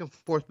going back and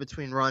forth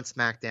between Raw and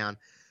SmackDown.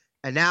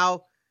 And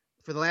now,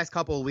 for the last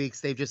couple of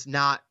weeks, they've just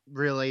not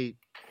really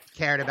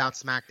cared about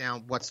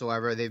SmackDown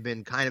whatsoever. They've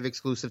been kind of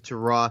exclusive to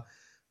Raw.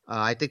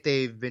 I think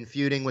they've been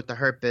feuding with the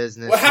Hurt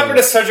Business. What happened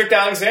to Cedric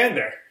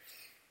Alexander?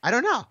 I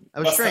don't know.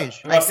 That was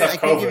strange. I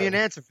can't give you an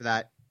answer for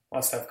that.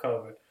 Must have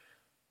COVID.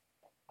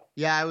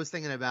 Yeah, I was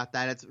thinking about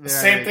that. It's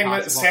same thing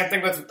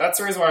with. That's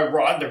the reason why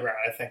Raw Underground,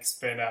 I think, has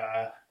been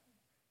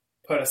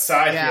put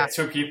aside here.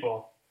 2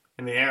 people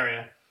in the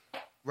area.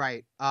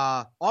 Right.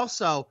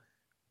 Also,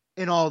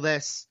 in all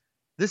this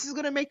is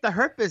going to make the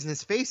Hurt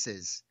Business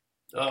faces,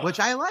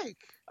 which I like.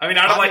 I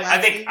don't like.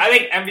 I think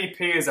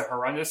MVP is a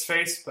horrendous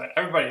face, but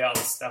everybody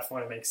else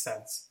definitely makes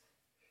sense.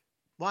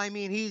 Well,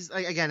 he's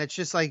again. It's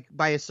just like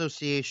by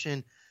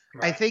association.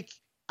 Right.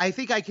 I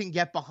think I can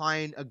get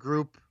behind a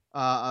group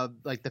of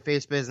like the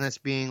face business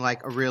being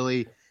like a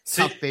really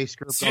tough face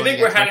group. So you think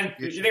we're going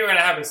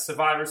to have a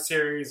Survivor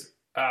Series?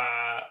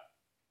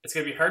 It's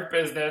going to be Hurt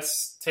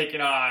Business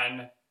taking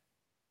on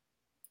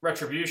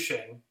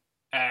Retribution,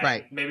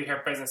 and maybe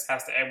Hurt Business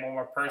has to add one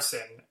more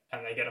person,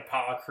 and they get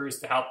Apollo Crews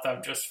to help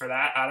them just for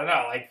that. I don't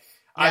know.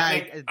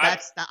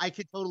 I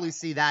could totally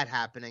see that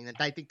happening, and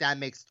I think that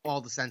makes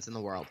all the sense in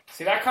the world.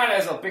 See, that kind of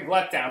is a big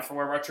letdown from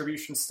where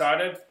Retribution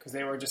started because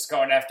they were just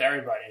going after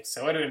everybody.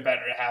 So it would have been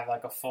better to have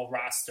like a full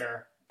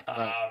roster.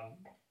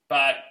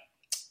 But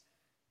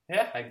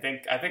yeah, I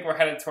think we're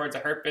headed towards a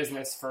Hurt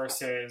Business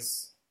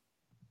versus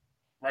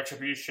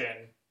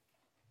Retribution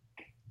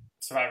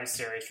Survivor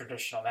Series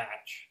traditional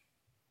match.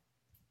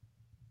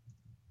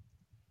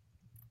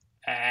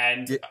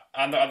 And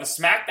on the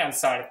SmackDown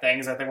side of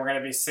things, I think we're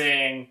going to be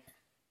seeing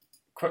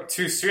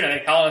too soon. I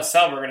think Hell in a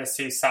Cell, we're going to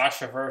see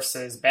Sasha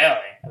versus Bayley.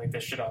 I think they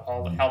should have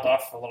held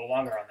off for a little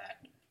longer on that.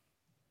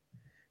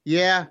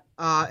 Yeah,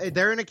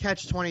 they're in a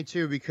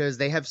catch-22 because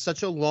they have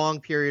such a long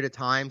period of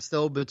time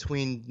still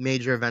between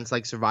major events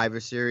like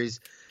Survivor Series,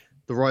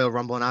 the Royal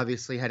Rumble, and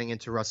obviously heading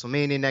into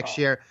WrestleMania next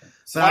year.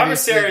 Survivor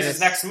Series is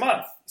next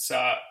month,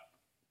 so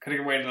could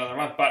have waited another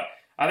month. But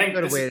I think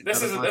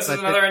this is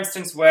another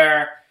instance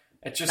where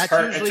it just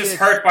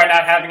hurt by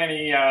not having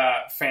any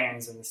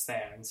fans in the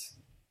stands.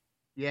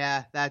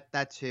 Yeah,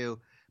 that too.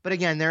 But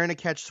again, they're in a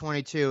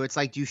catch-22. It's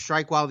like, do you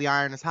strike while the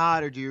iron is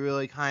hot, or do you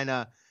really kind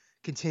of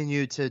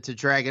continue to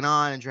drag it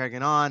on and drag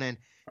it on? And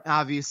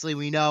obviously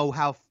we know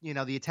how,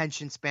 the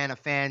attention span of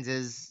fans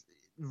is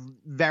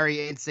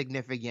very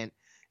insignificant.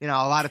 A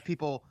lot of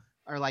people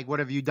are like, what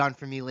have you done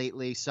for me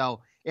lately?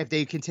 So if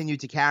they continue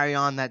to carry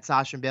on that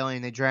Sasha and Bayley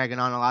and they drag it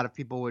on, a lot of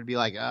people would be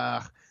like,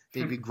 ugh,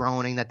 they'd be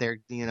groaning that they're,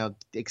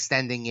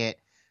 extending it.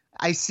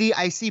 I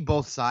see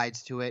both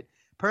sides to it.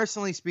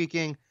 Personally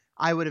speaking,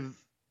 I would have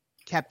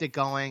kept it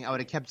going. I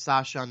would have kept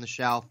Sasha on the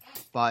shelf,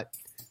 but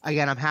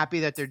again, I'm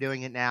happy that they're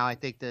doing it now. I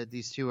think that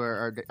these two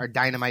are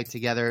dynamite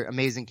together,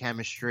 amazing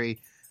chemistry.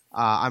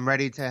 I'm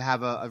ready to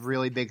have a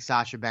really big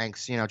Sasha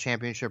Banks,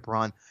 championship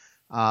run.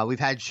 We've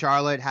had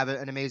Charlotte have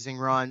an amazing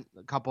run,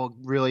 a couple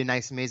really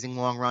nice, amazing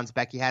long runs.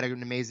 Becky had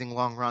an amazing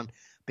long run.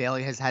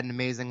 Bayley has had an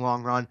amazing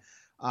long run.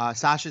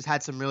 Sasha's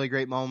had some really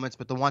great moments,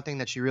 but the one thing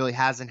that she really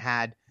hasn't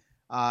had,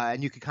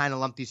 and you could kind of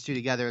lump these two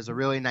together, is a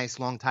really nice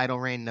long title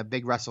reign and a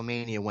big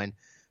WrestleMania win.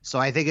 So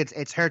I think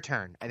it's her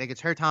turn. I think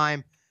it's her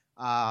time.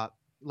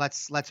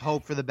 Let's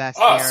hope for the best.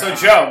 Oh, here. So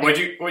Joe,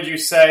 would you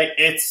say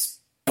it's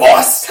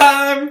boss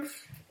time?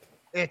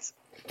 It's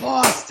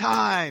boss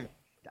time.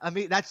 I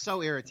mean, that's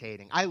so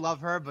irritating. I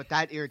love her, but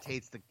that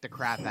irritates the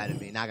crap out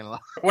of me. Not gonna lie.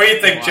 What do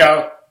you think,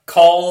 Joe?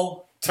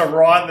 Cole to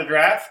Raw in the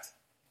draft?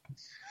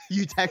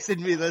 You texted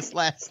me this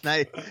last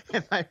night,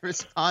 and my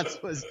response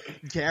was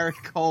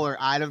Garrett Cole or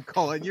Adam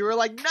Cole, and you were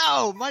like,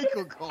 "No,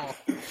 Michael Cole."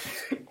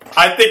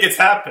 I think it's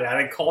happening. I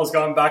think Cole's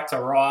going back to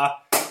Raw.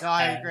 No,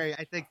 I agree.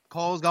 I think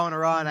Cole's going to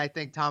Raw, and I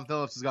think Tom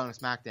Phillips is going to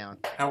SmackDown.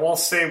 And we'll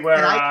see where.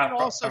 And I can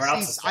also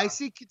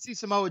see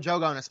Samoa Joe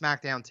going to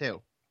SmackDown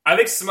too. I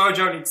think Samoa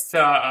Joe needs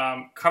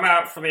to come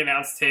out from the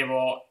announce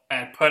table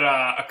and put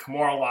a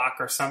Kimura lock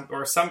or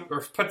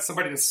put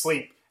somebody to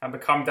sleep and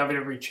become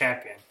WWE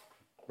champion.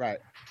 Right.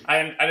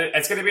 And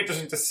it's going to be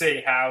interesting to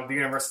see how the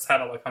Universal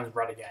title becomes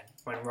brought again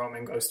when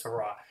Roman goes to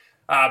Raw.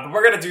 But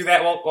we're going to do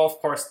that. We'll of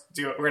course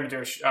we're going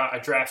to do a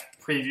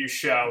draft preview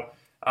show.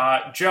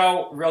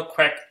 Joe, real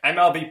quick,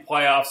 MLB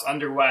playoffs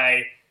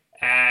underway,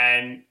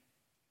 and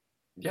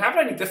you have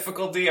any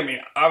difficulty? I mean,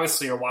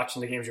 obviously you're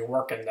watching the games, you're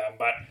working them,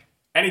 but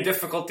any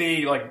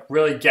difficulty like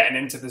really getting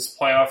into this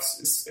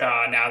playoffs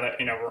now that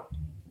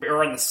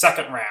we're in the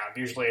second round?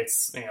 Usually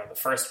it's the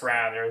first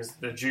round. There's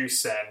the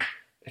juice, and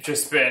it's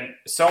just been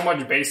so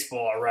much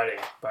baseball already.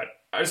 But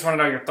I just want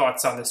to know your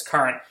thoughts on this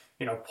current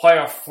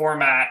playoff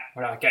format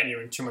without getting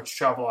you in too much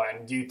trouble.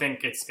 And do you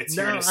think it's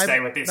here to stay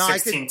with these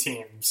 16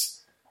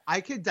 teams?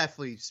 I could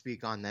definitely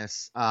speak on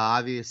this.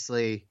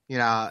 Obviously,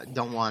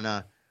 don't want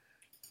to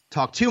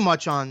talk too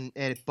much on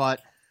it, but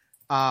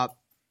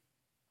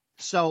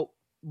so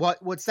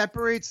what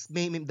separates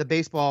the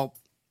baseball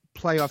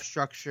playoff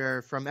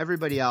structure from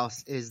everybody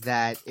else is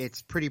that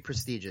it's pretty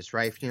prestigious,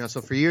 right?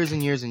 So for years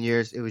and years and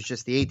years, it was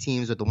just the 8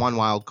 teams with the one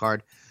wild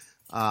card.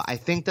 I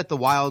think that the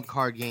wild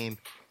card game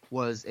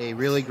was a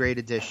really great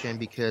addition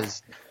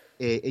because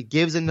it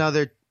gives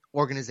another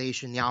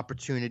organization the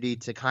opportunity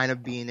to kind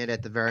of be in it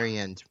at the very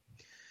end.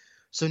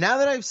 So now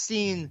that I've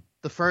seen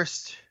the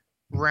first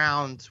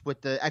round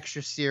with the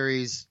extra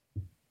series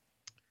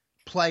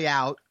play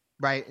out,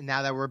 right, and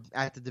now that we're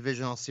at the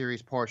divisional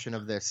series portion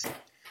of this,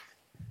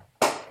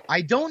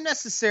 I don't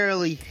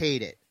necessarily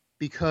hate it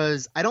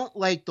because I don't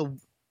like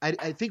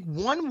I think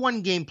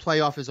one game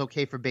playoff is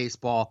okay for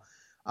baseball,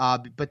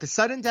 but the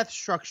sudden death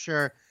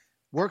structure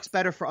works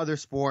better for other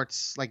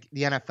sports like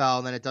the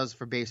NFL than it does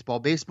for baseball.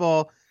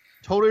 Baseball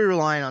totally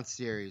relying on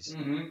series.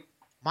 Mm-hmm.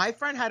 My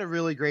friend had a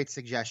really great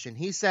suggestion.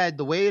 He said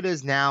the way it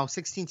is now,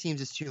 16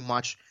 teams is too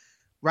much.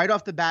 Right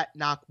off the bat,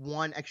 knock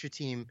one extra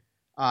team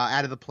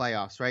out of the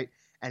playoffs, right?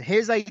 And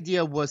his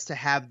idea was to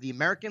have the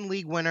American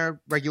League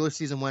winner, regular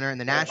season winner, and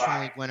the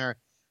National League winner.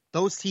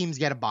 Those teams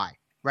get a bye,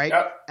 right?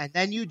 Yep. And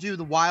then you do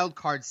the wild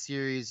card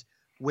series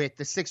with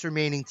the 6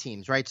 remaining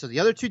teams, right? So the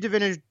other 2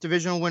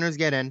 divisional winners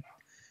get in.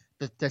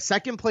 The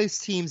second place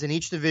teams in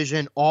each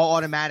division all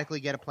automatically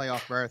get a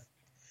playoff berth.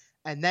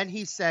 And then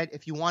he said,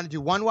 if you want to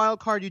do one wild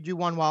card, you do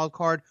one wild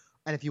card.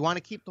 And if you want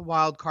to keep the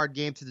wild card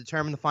game to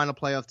determine the final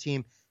playoff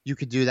team, you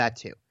could do that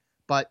too.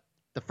 But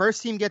the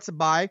first team gets a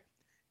bye.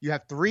 You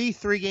have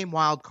 3-game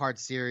wild card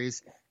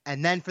series.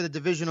 And then for the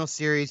divisional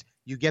series,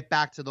 you get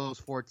back to those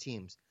 4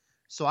 teams.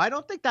 So I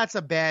don't think that's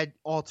a bad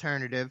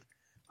alternative.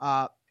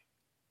 What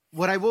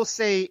I will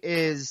say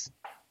is,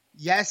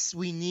 yes,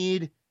 we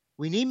need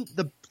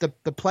the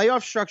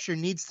playoff structure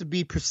needs to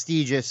be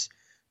prestigious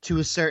to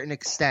a certain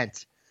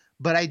extent.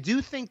 But I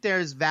do think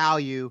there's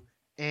value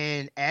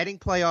in adding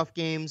playoff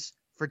games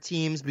for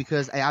teams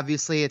because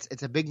obviously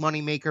it's a big money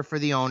maker for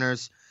the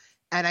owners.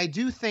 And I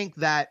do think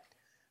that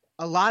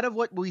a lot of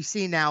what we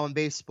see now in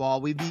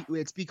baseball,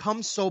 it's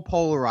become so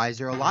polarized.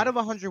 There are a lot of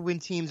 100-win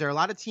teams. There are a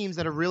lot of teams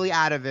that are really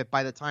out of it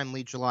by the time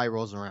late July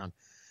rolls around.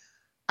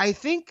 I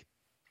think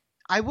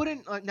I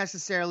wouldn't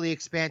necessarily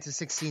expand to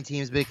 16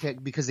 teams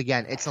because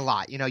again, it's a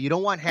lot. You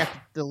don't want half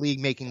the league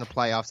making the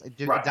playoffs. It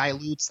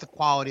dilutes the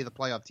quality of the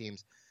playoff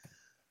teams.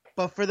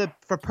 But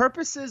for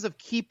purposes of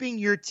keeping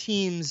your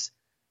teams,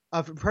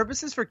 for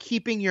purposes for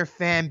keeping your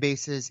fan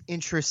bases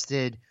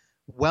interested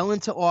well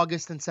into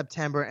August and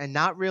September and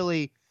not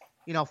really,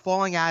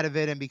 falling out of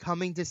it and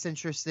becoming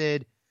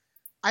disinterested,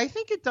 I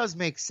think it does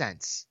make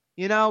sense,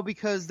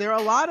 because there are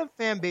a lot of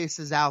fan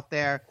bases out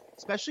there,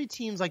 especially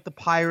teams like the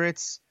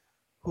Pirates,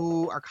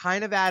 who are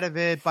kind of out of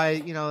it by,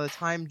 the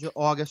time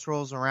August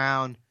rolls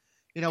around.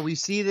 We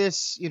see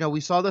this,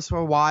 we saw this for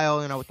a while,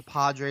 with the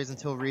Padres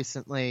until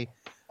recently.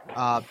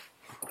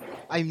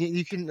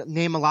 You can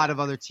name a lot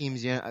of other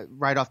teams,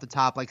 right off the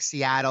top, like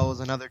Seattle is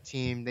another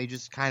team. They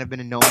just kind of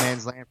been in no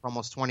man's land for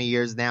almost 20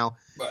 years now.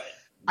 Right.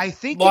 I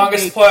think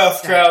longest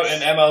playoff drought in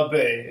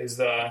MLB is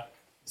the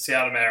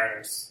Seattle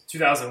Mariners.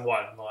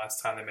 2001, the last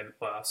time they made the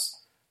playoffs.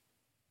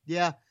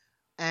 Yeah.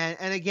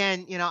 And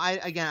again,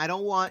 I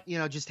don't want,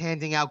 just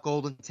handing out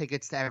golden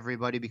tickets to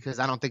everybody because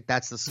I don't think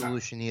that's the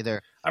solution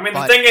either. I mean,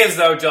 the thing is,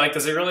 though,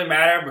 does it really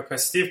matter?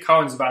 Because Steve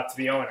Cohen's about to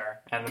be owner,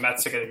 and the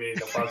Mets are going to be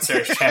the World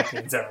Series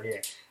champions every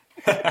year.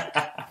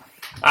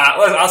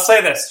 I'll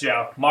say this,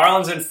 Joe.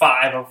 Marlins in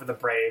 5 over the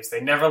Braves.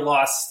 They never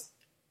lost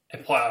a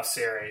playoff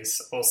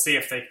series. We'll see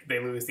if they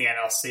lose the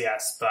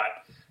NLCS. But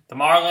the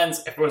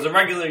Marlins, if it was a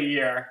regular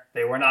year,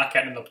 they were not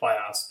getting in the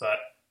playoffs. But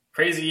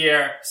crazy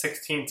year,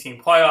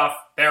 16-team playoff,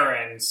 they're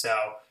in. So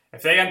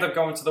if they end up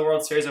going to the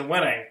World Series and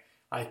winning,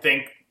 I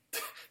think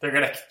they're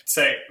going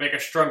to make a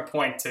strong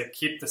point to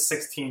keep the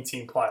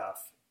 16-team playoff.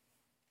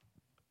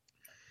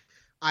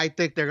 I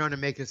think they're going to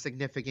make a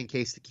significant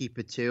case to keep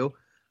it too.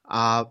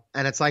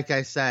 And it's like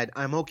I said,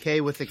 I'm okay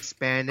with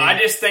expanding. I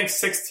just think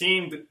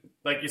 16,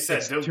 like you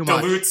said,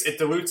 dilutes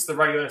the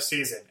regular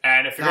season.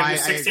 And if you're going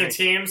to do 16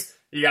 teams,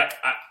 you got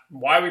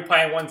why are we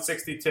playing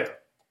 162?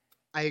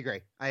 I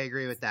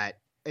agree with that.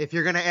 If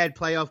you're going to add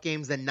playoff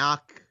games, then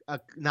knock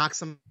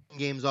some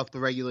games off the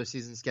regular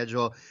season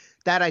schedule.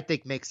 That I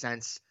think makes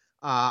sense.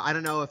 I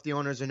don't know if the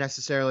owners are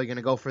necessarily going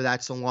to go for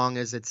that so long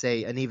as it's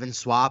an even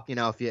swap.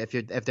 If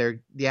you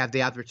have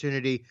the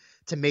opportunity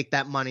to make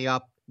that money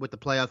up with the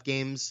playoff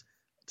games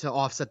to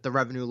offset the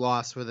revenue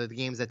loss for the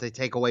games that they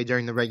take away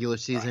during the regular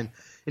season.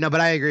 But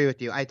I agree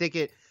with you. I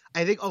think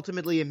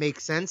ultimately it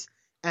makes sense.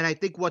 And I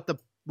think what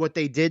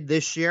they did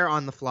this year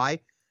on the fly,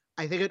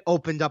 I think it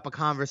opened up a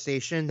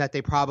conversation that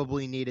they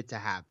probably needed to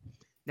have.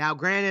 Now,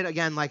 granted,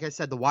 again, like I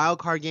said, the wild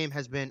card game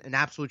has been an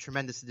absolute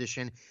tremendous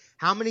addition.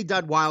 How many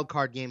dud wild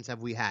card games have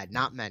we had?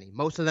 Not many.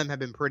 Most of them have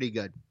been pretty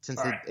good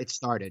since it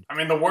started. I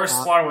mean, the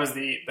worst one was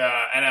the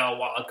NL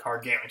wild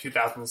card game in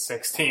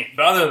 2016.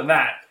 But other than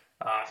that,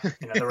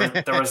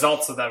 the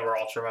results of them were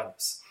all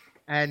tremendous.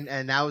 And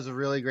that was a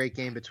really great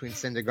game between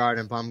Syndergaard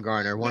and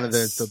Bumgarner, one of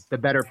the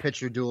better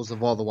pitcher duels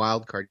of all the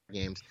wild card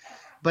games.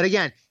 But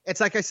again,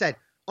 it's like I said,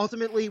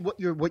 ultimately what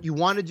you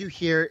want to do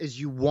here is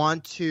you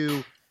want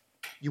to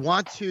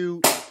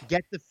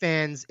get the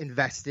fans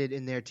invested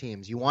in their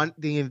teams. You want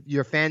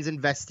your fans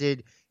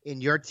invested in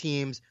your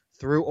teams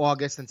through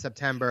August and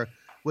September,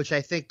 which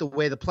I think the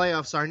way the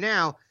playoffs are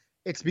now,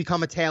 it's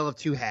become a tale of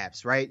two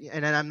halves, right?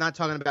 And I'm not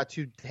talking about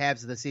two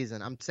halves of the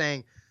season. I'm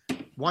saying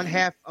one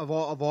half of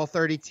all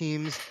 30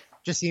 teams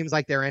just seems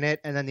like they're in it,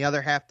 and then the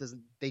other half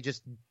doesn't. They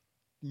just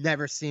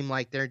never seem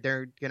like they're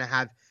going to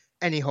have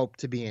any hope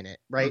to be in it,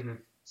 right? Mm-hmm.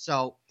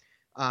 So,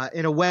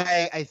 in a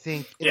way, I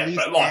think at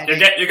least but look,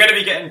 you're going to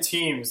be getting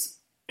teams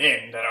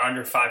in that are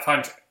under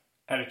 500,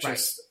 and it's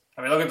just.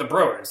 I mean, look at the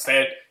Brewers.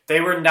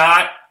 They were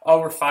not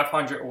over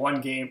 500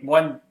 one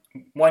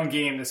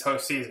game this whole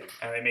season,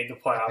 and they made the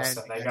playoffs,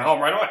 and they got home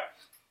right away.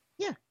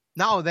 Yeah.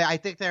 No, I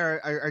think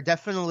there are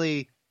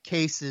definitely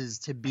cases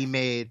to be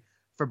made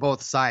for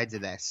both sides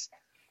of this.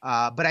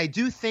 But I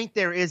do think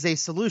there is a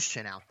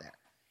solution out there.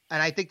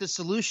 And I think the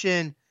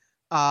solution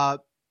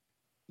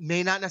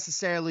may not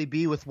necessarily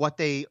be with what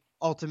they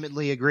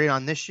ultimately agreed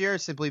on this year,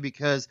 simply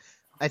because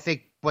I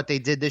think what they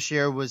did this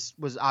year was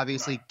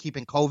obviously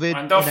keeping COVID.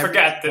 And don't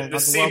forget the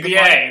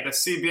CBA. The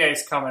CBA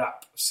is coming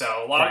up.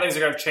 So a lot of things are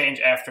going to change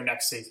after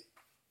next season.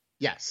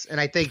 Yes, and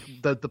I think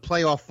the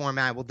playoff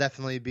format will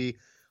definitely be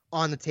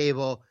on the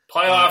table.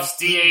 Playoffs,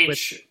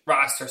 DH,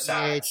 roster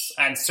size,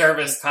 and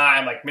service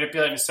time, like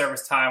manipulating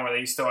service time where they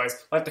used to always,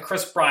 like the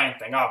Chris Bryant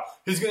thing. Oh,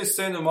 he's going to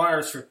stay in the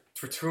minors for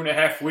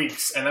 2.5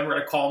 weeks, and then we're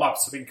going to call him up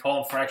so we can call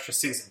him for an extra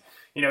season.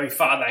 He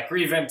filed that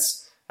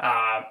grievance.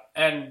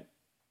 And,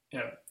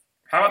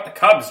 how about the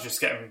Cubs just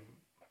getting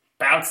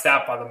bounced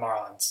out by the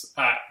Marlins?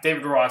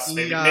 David Ross,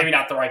 maybe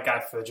not the right guy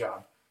for the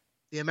job.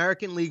 The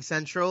American League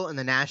Central and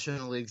the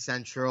National League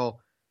Central,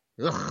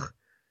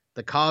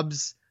 the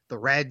Cubs, the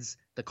Reds,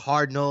 the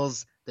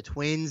Cardinals, the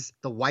Twins,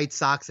 the White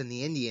Sox, and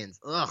the Indians,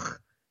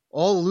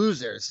 all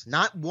losers.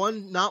 Not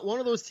one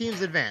of those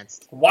teams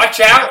advanced.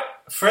 Watch out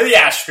for the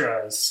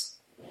Astros.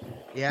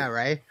 Yeah,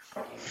 right.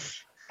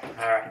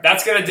 All right,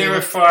 that's gonna do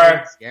it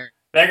for.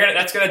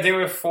 That's gonna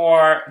do it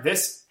for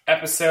this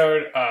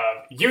episode of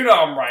You Know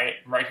I'm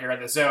right here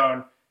in the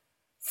Zone.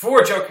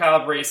 For Joe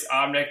Calabrese,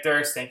 I'm Nick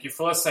Durst. Thank you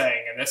for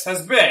listening, and this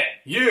has been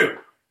You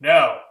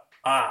Know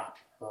I'm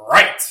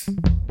Right.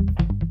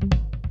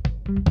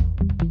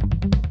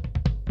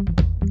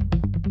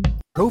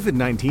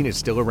 COVID-19 is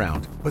still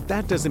around, but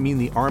that doesn't mean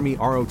the Army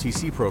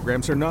ROTC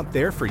programs are not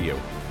there for you.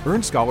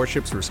 Earn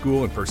scholarships for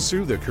school and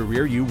pursue the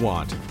career you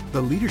want.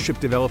 The Leadership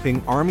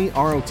Developing Army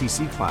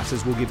ROTC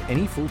classes will give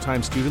any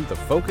full-time student the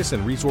focus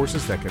and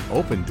resources that can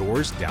open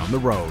doors down the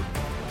road.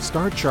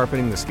 Start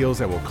sharpening the skills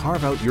that will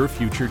carve out your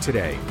future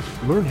today.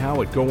 Learn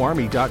how at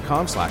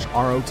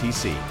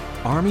goarmy.com/ROTC.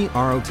 Army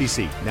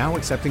ROTC, now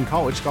accepting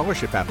college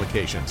scholarship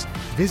applications.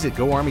 Visit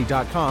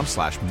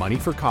goarmy.com/money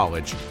for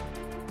college.